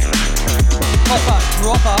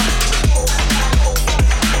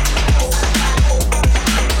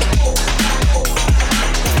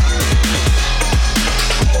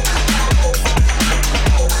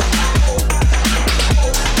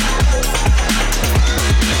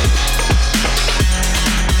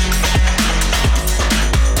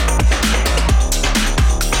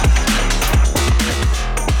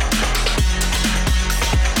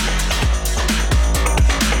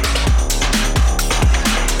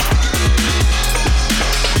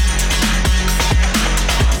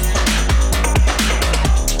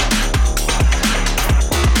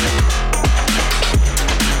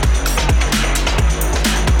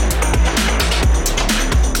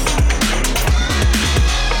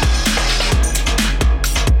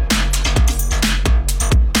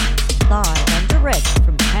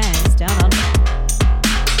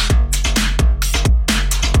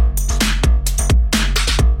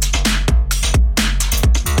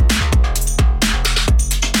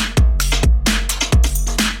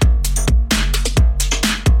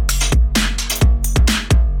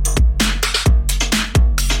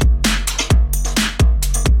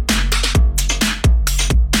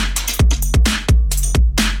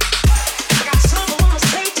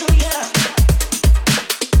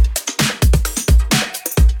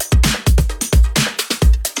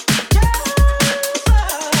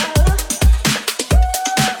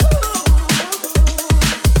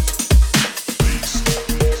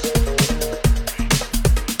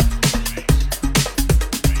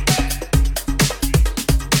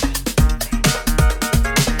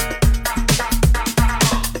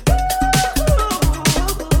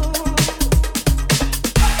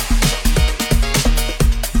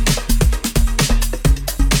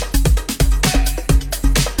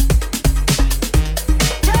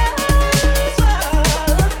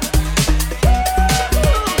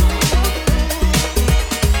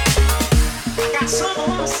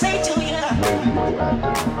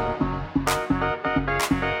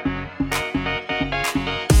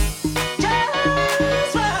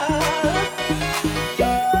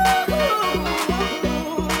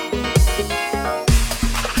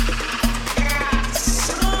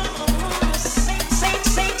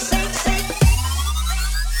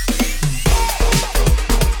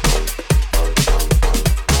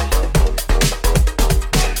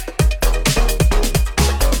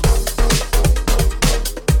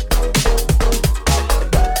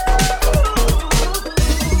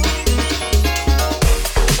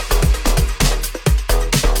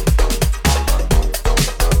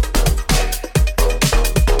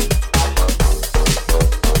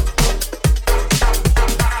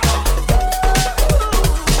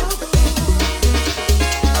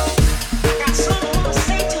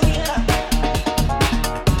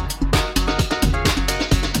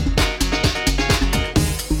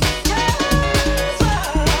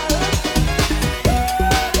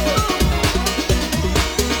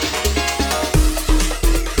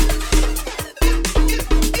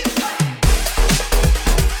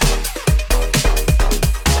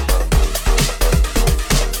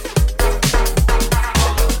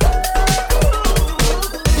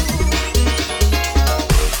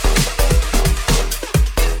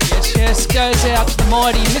 Goes out to the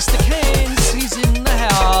mighty Mr. Cans, he's in the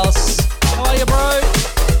house. How are you, bro?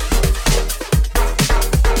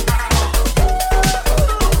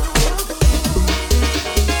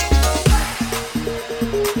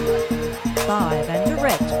 Live and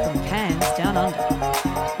direct from Cairns Down Under.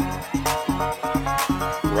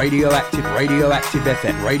 Radioactive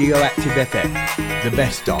FM, the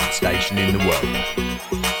best dance station in the world.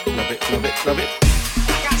 Love it, love it, love it.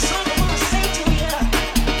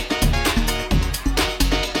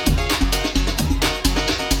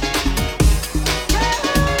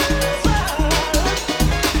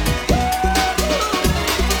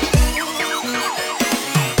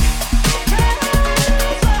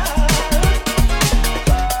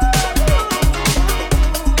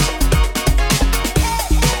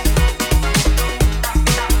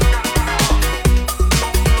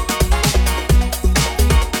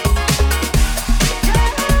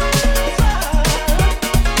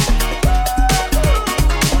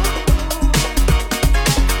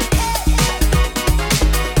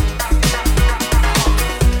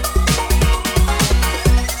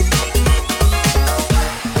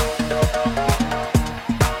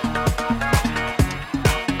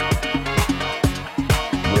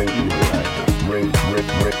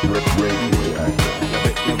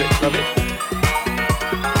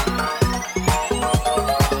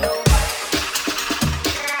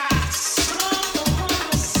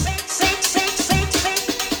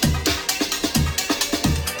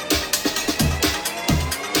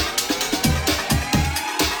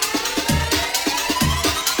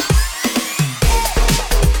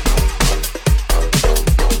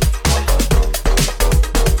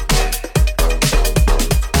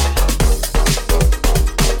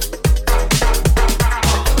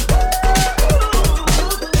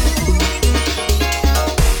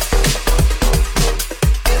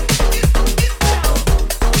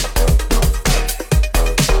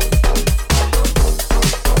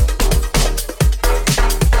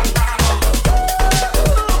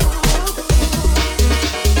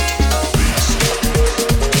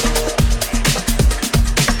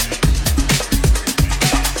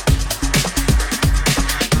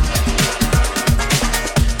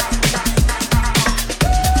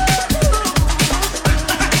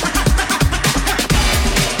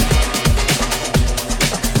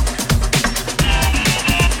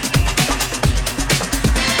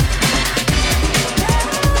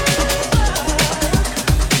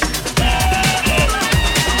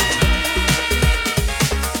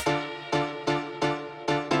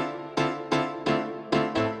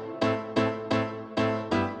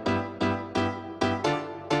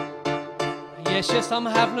 Yes, I'm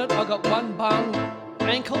having it. I got one bung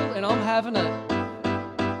ankle and I'm having it.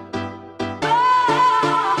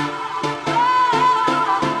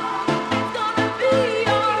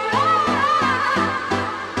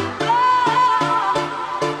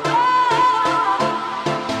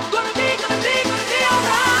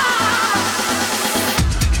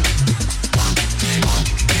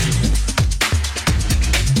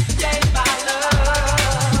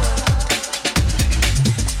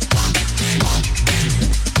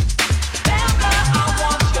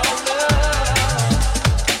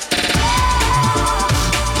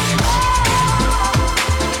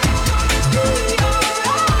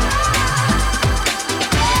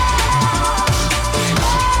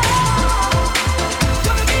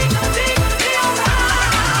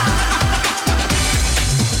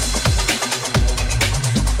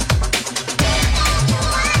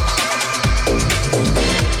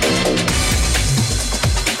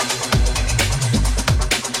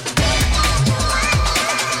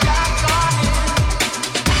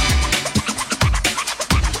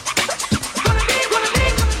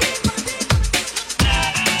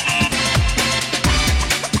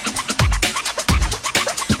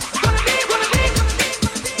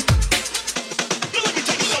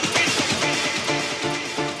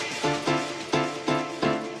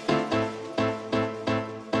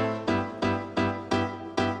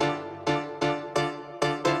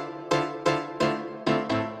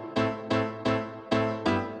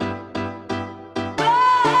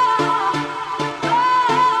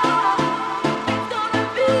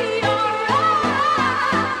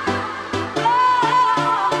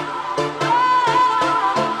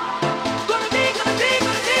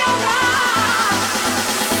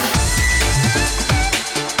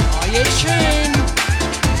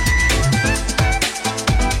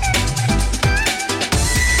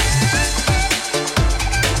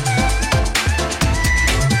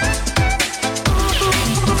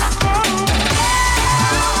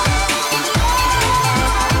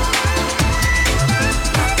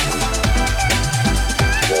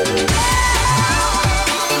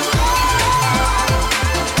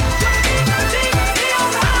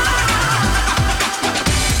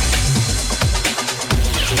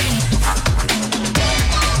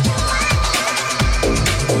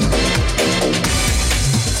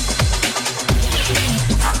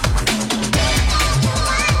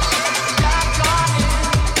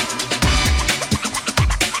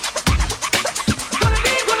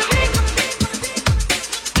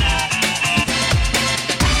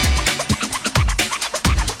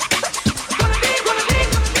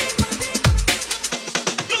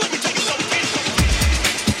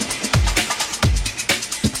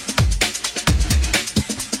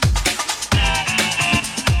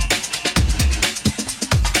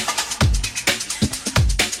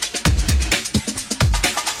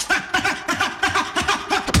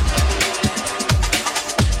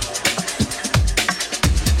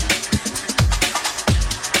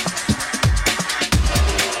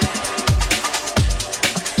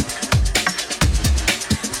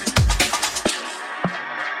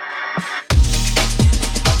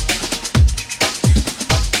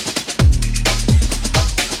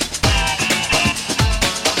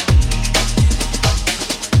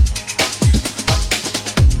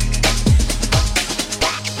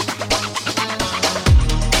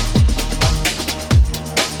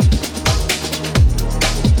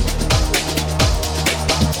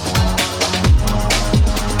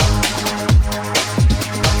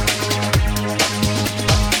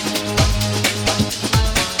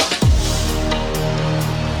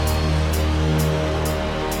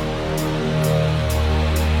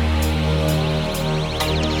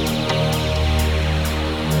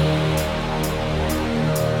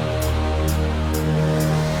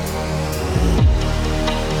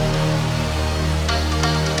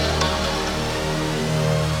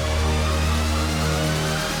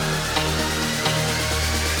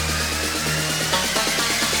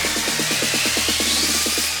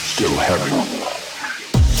 still heavy.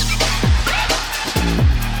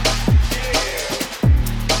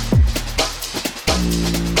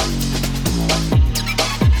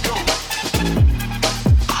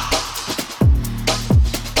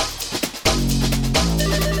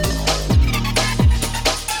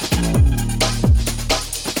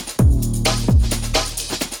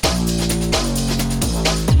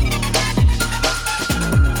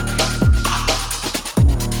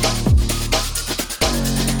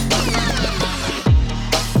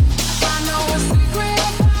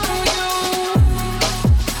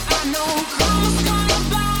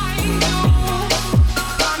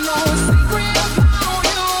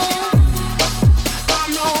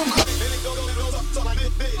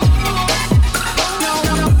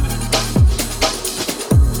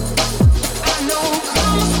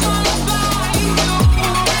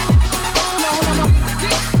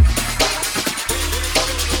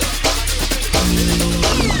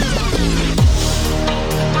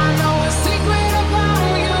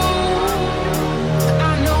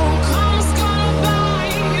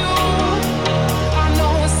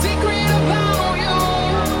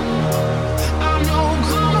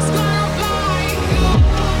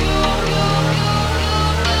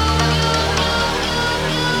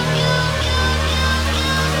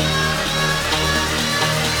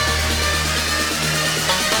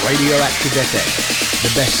 Radioactive FM,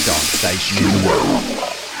 the best dance station in the world.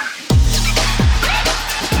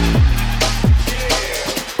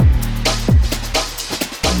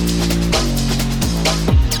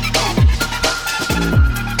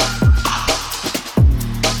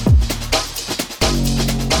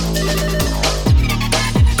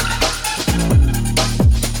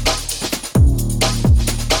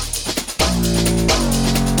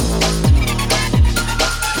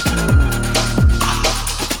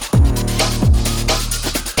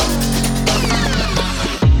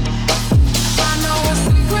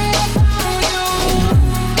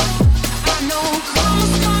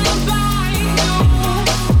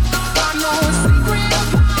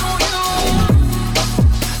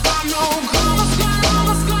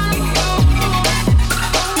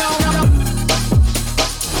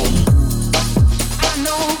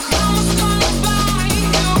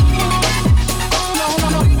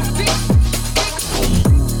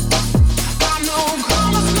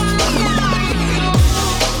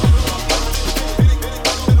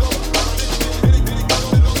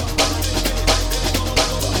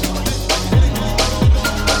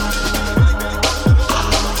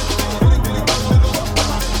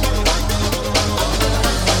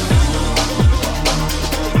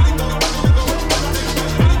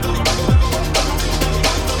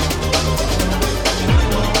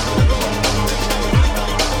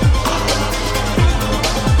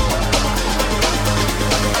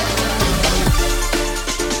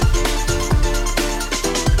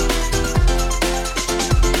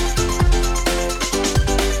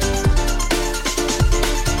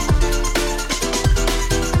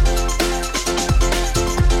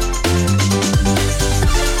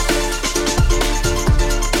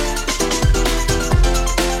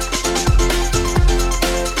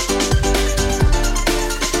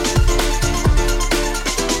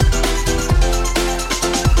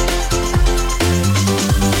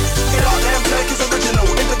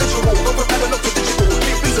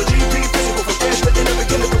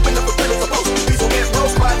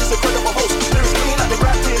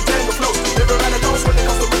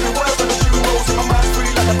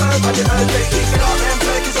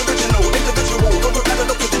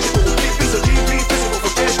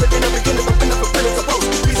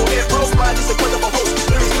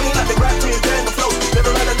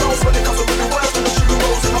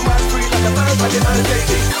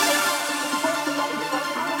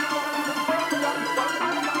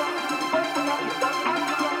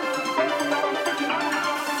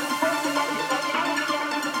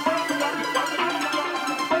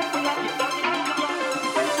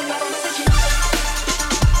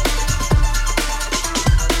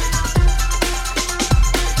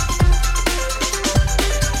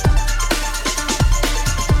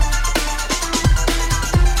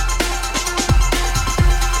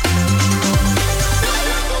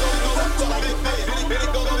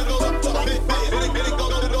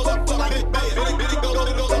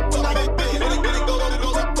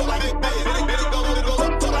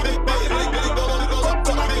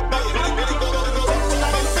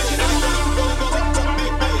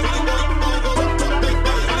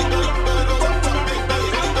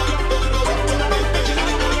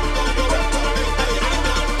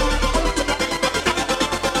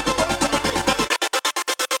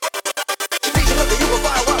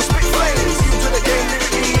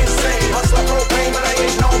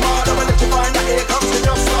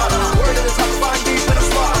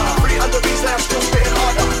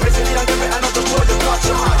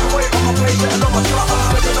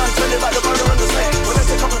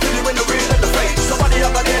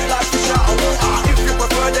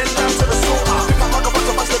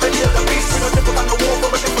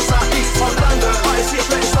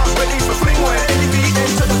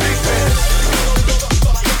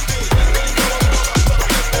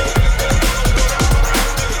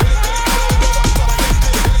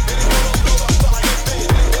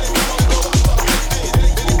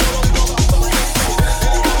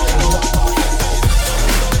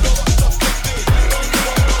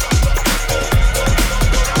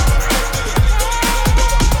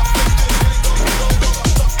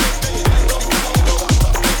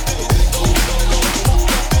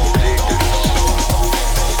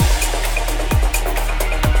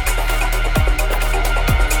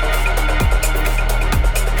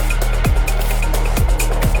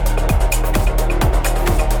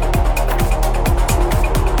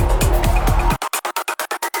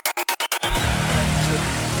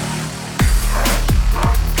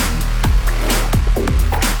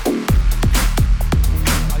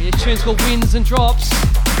 tune's called Wins and Drops.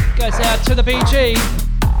 Goes out to the BG.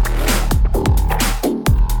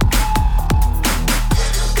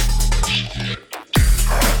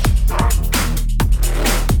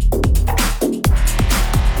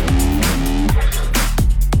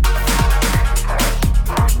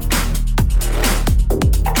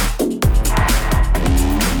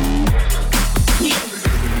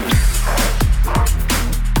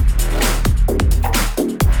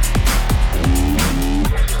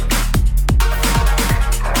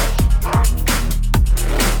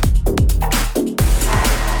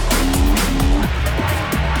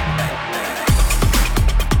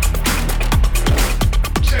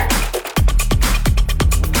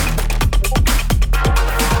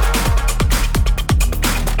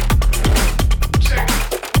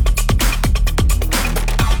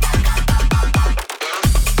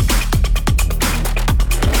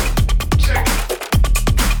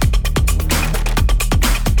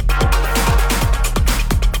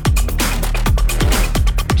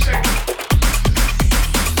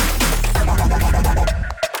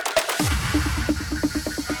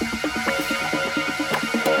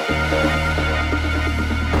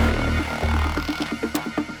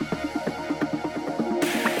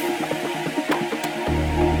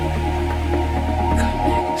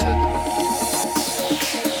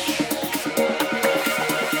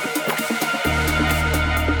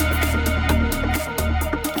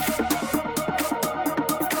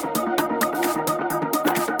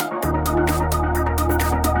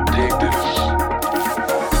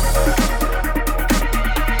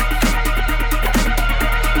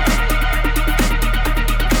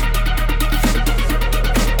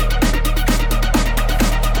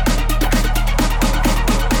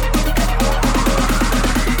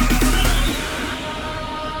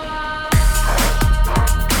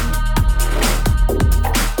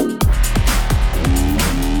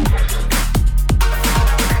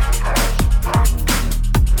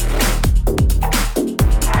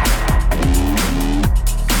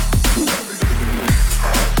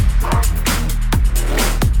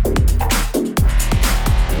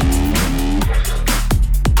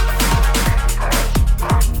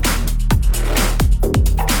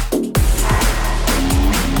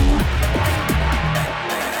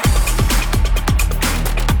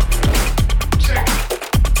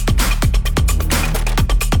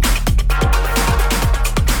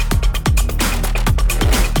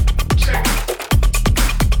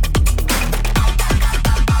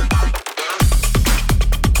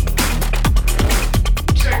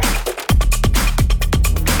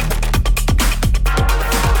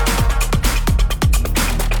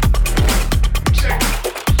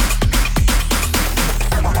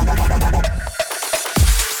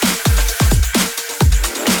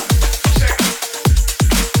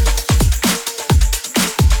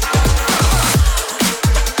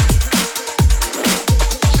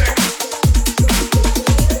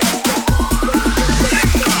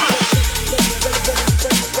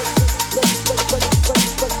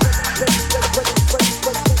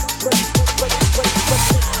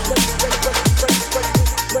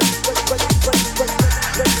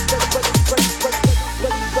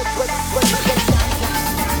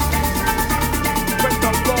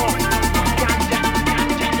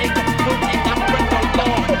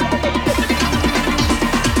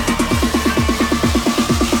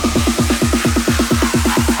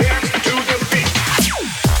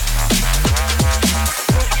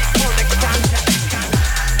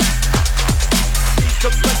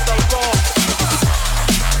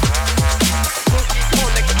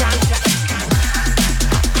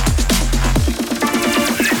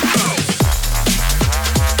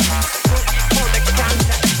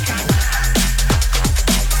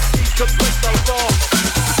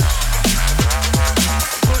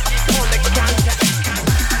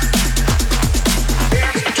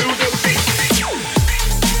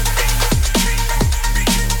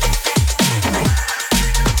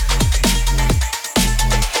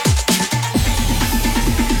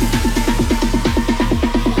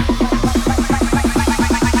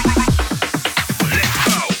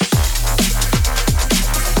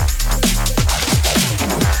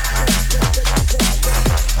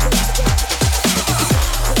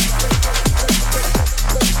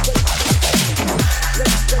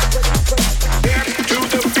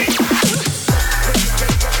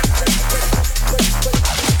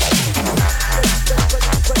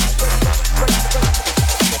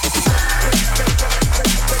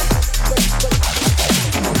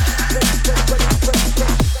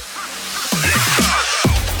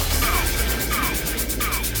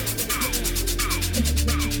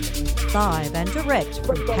 live and direct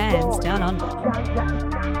from Cairns Down Under.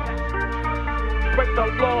 Break the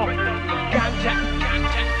law, ganja.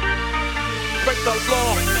 Break the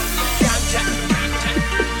law, ganja.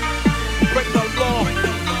 Break the law,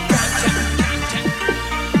 ganja.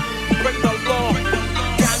 Break the law, ganja. Break the law,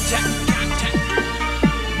 ganja. Ganja.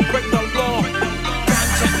 Break the law,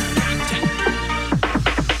 ganja.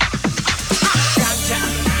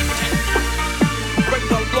 Break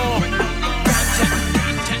the law, ganja.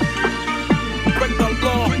 Break the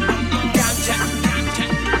law, ganja.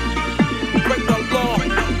 Break the law, ganja. Break the law,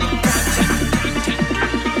 ganja.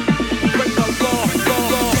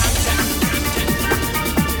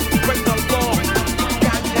 Break the law. Break the law.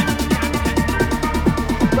 Ganja.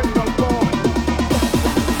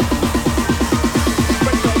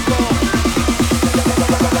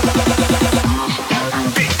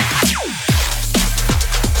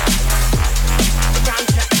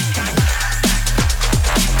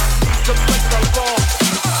 To break the law. Ganja.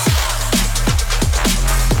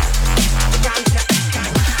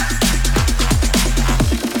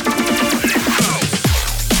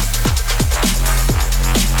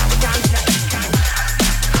 Ganja.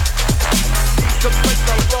 To break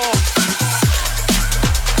the law.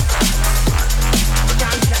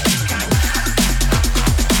 Ganja.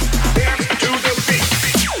 Dance to the beat.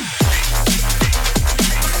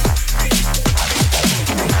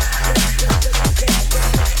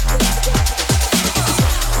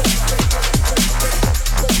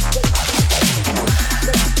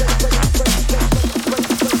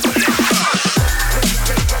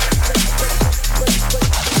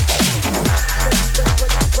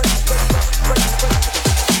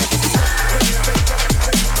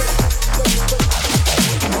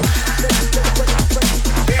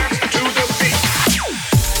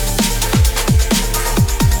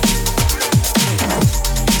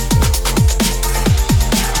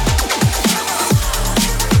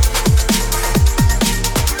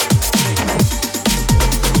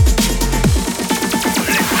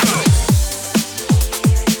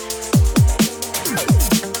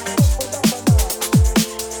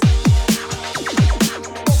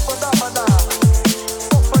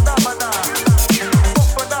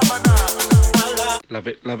 Love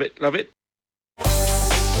it, love it, love it.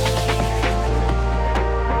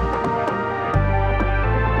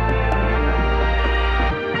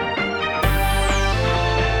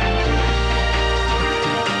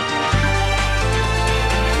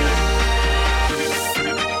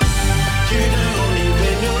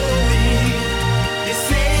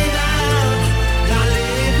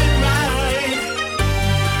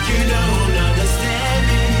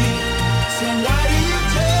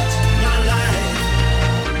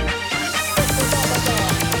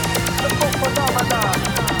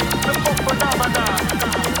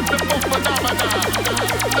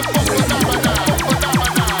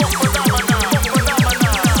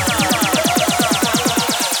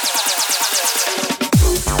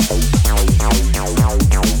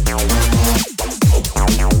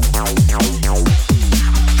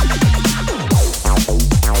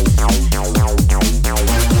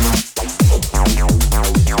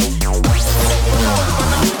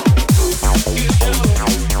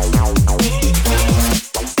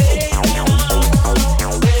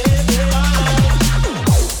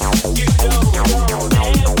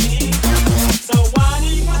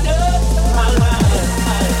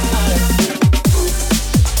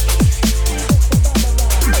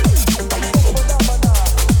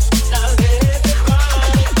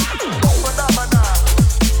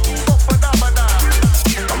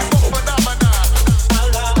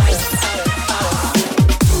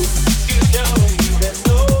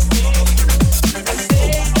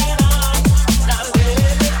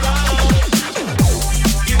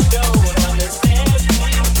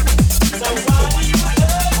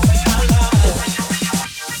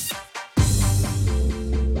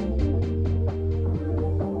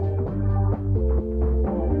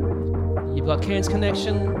 You've got Cairns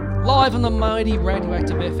Connection live on the mighty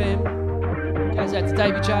Radioactive FM. Goes out to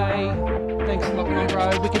Davey J. Thanks for locking on, bro.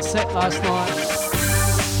 Wicked set last night.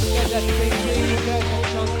 Goes out to BG. Goes out to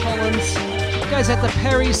John Collins. Goes out to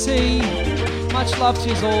Perry C. Much love to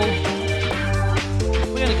you all.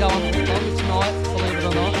 We're going to go on a bit longer tonight, believe it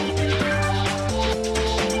or not.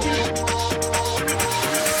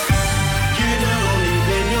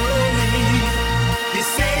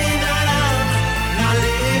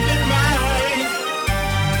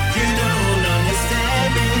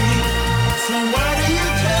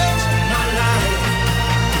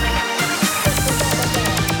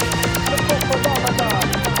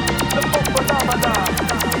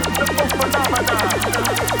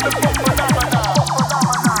 Phenomenon.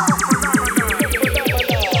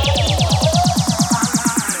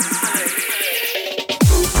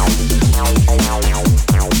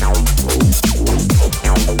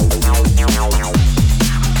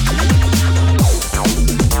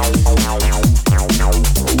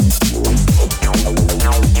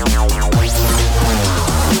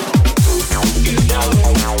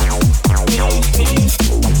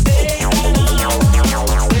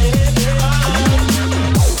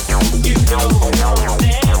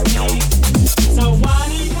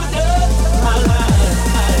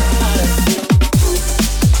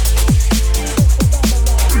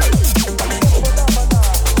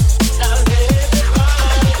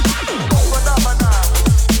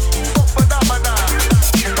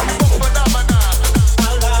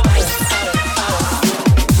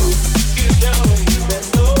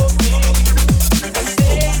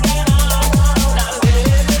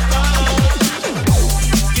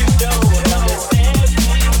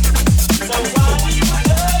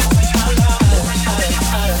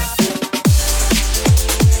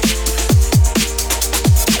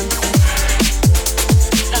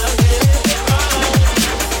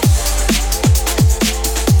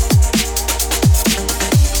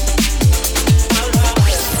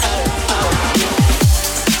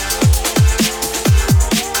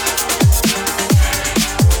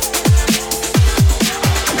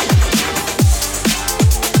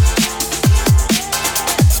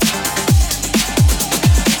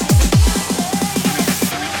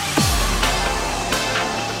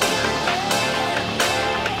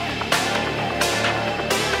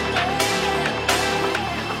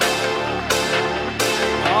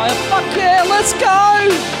 Yeah, let's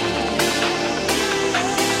go!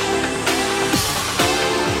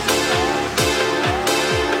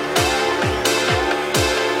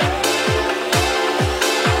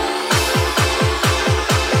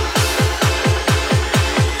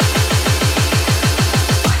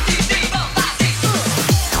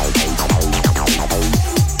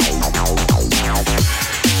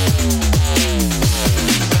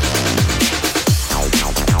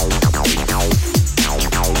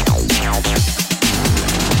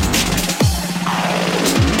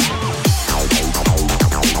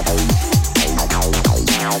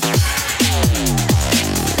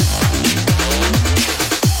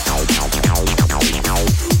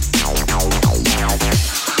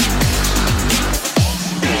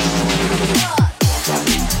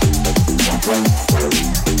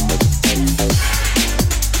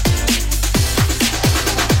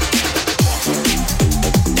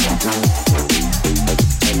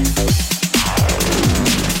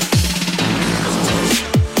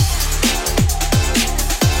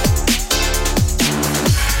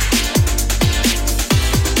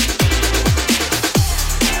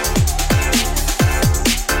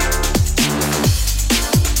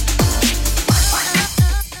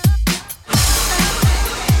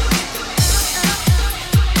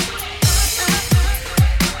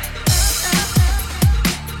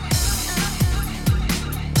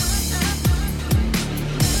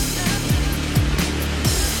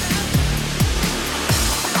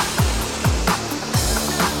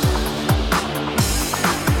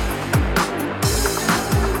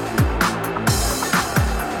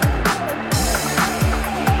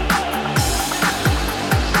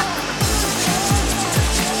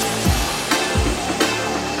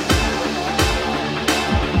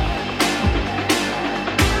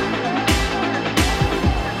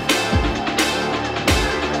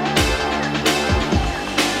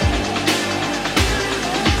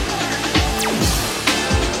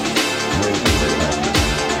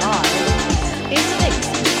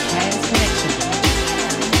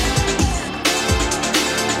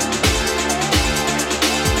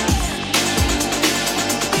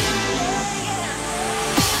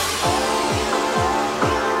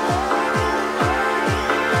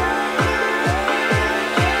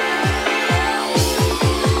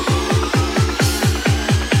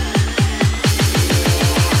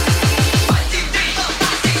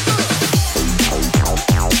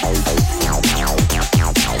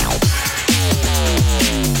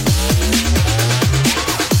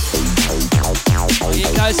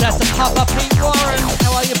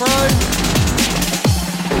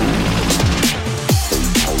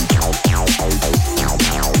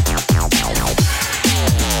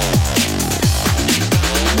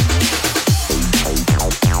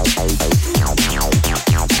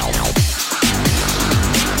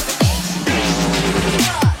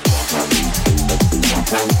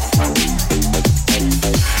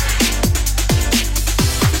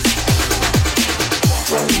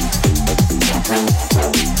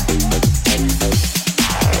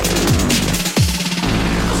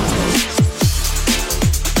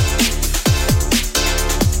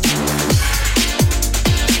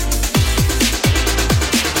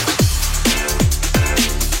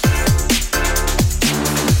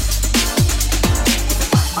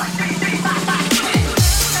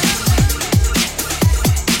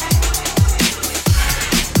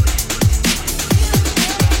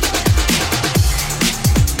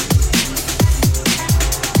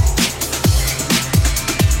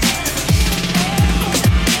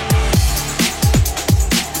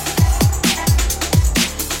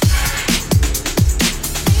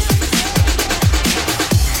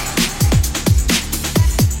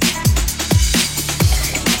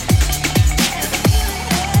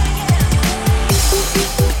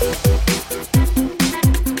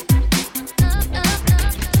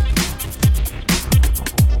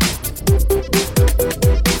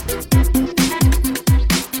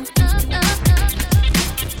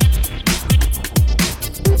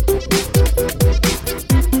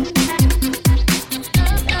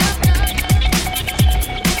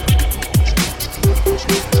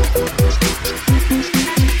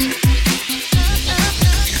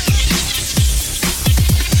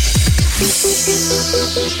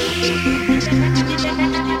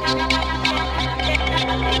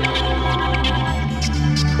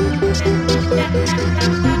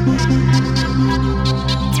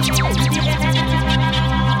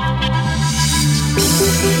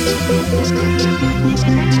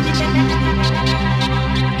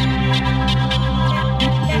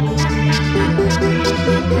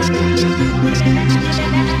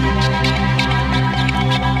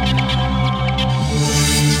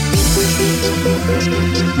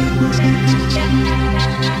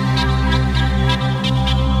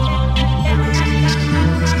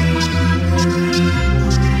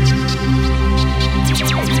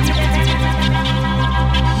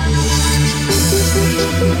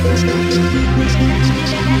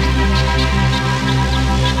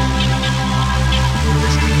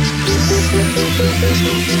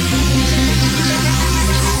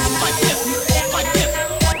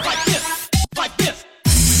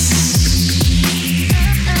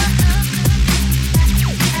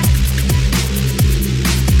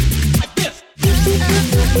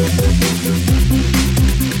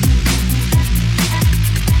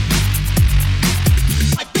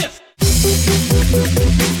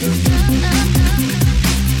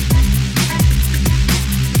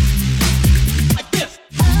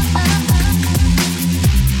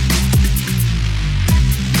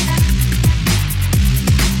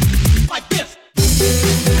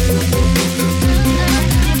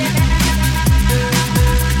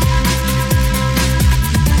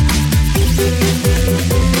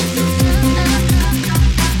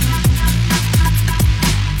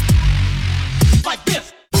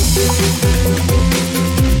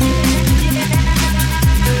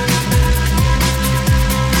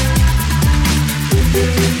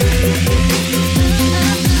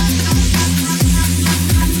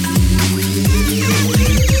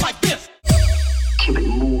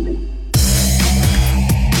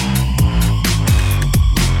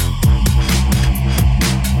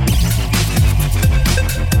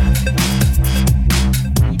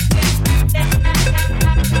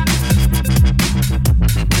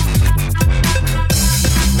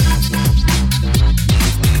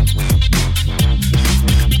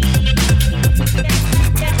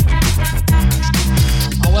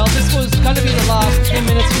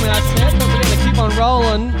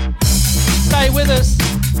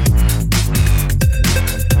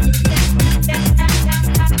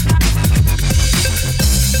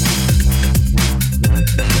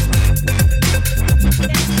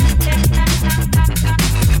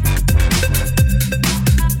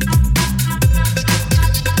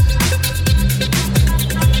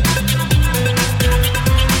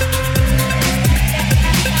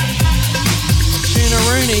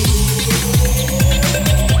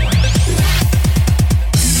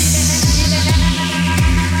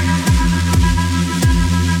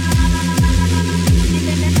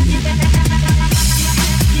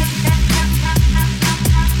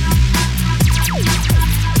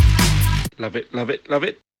 Love it, love it, love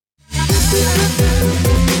it.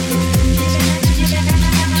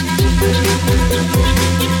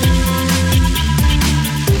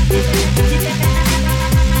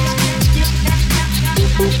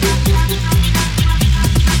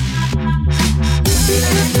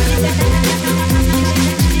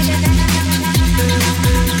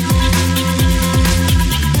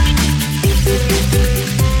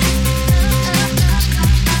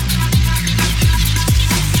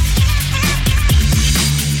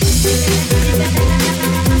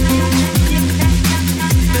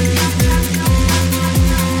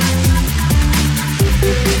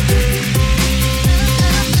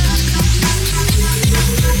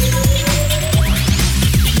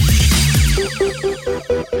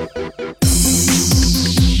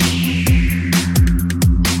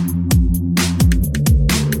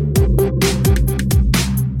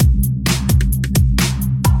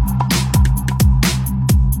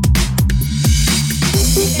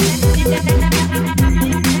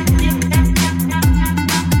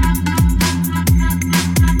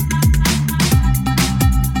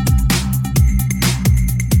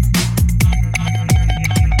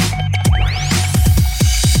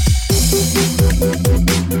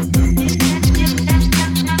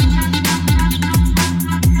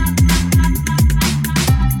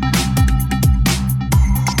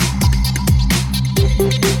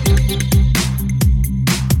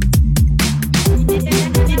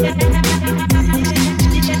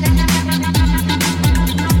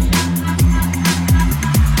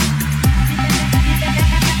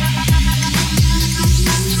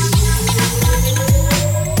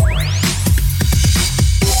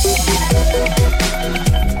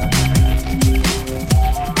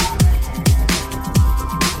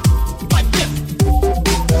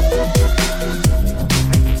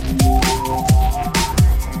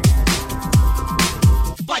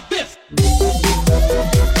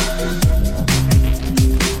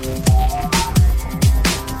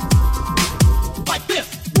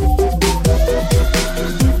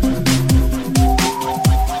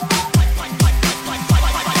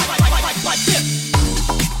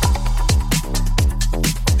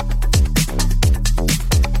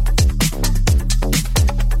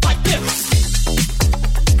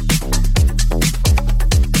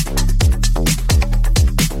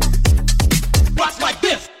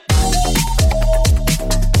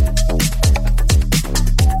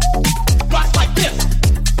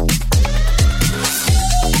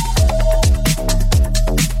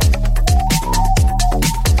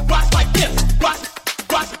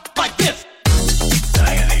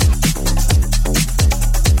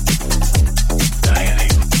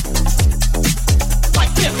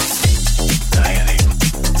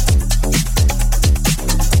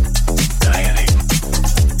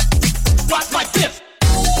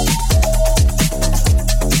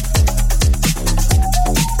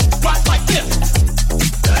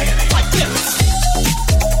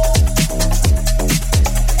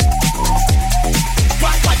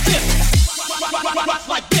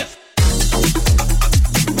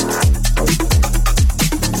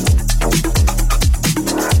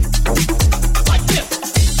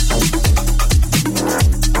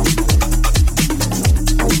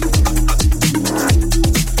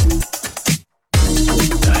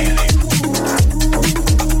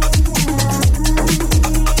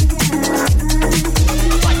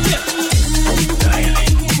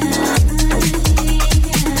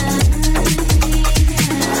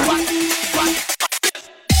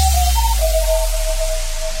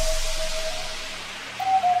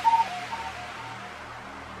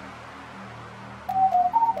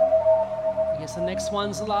 guess the next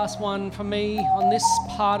one's the last one for me on this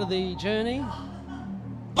part of the journey.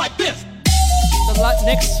 Like this. The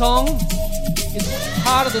next song is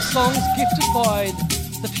part of the songs gifted by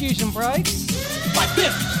the Fusion Breaks. Like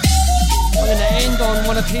this. I'm going to end on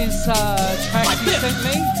one of his tracks like he sent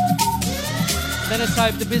me. Then it's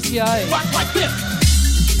over to Busy A. Like this.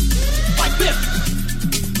 Like this.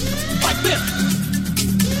 Like this.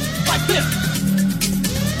 Like this.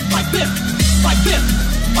 Like this. Like this.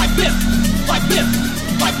 Like this. Like this.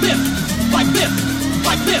 Like this. Like this.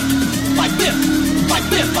 Like this. Like this. Like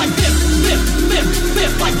this. Like this. This. This.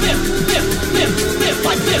 This. Like this. This. This. This.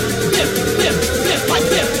 Like this. This. This. This. Like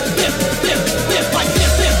this. This. This. This. Like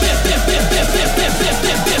this. This. This. This. This. This.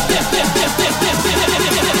 This. This. This.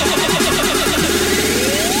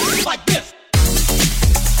 Like this.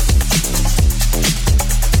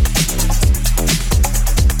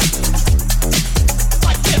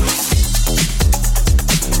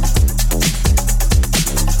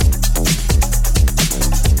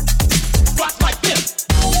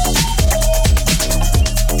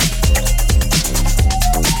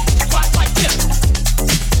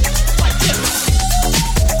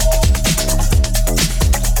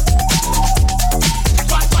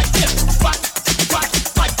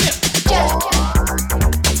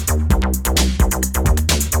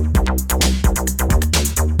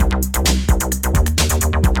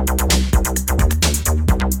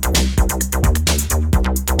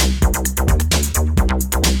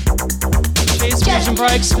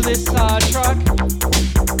 Breaks for this truck.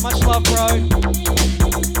 Much love, bro.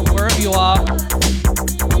 Wherever you are.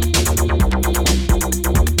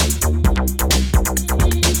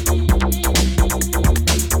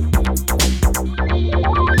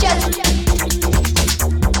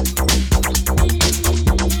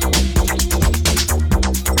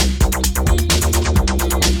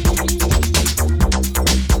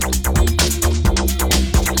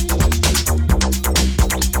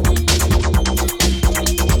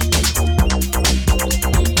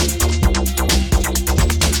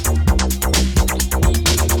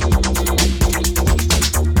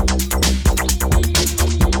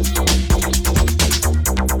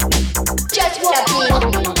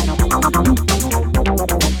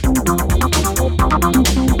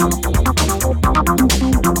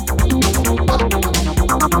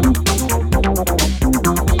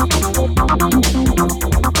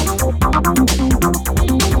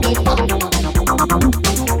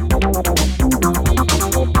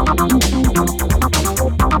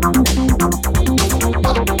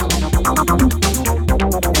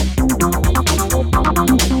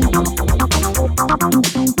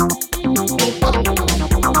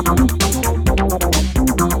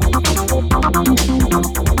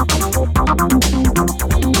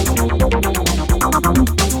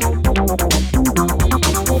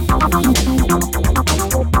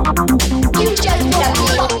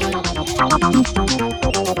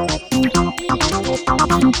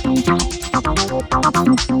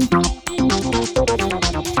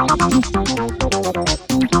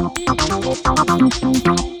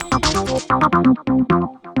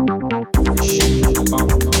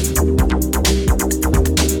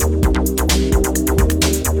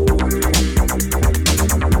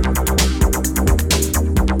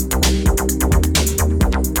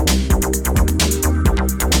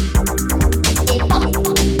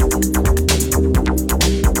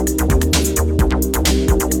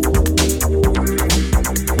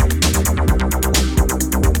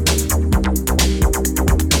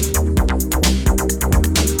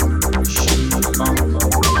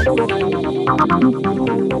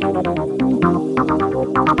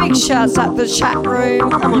 Shouts out the chat room.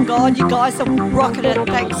 Oh my god, you guys are rocking it.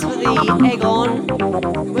 Thanks for the egg on.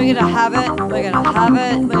 We're gonna have it. We're gonna have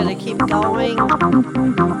it. We're gonna keep going.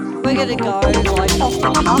 We're gonna go like off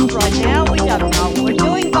the cuff right now. We don't know what we're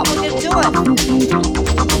doing, but we're gonna do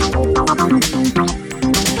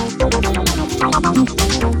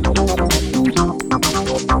it.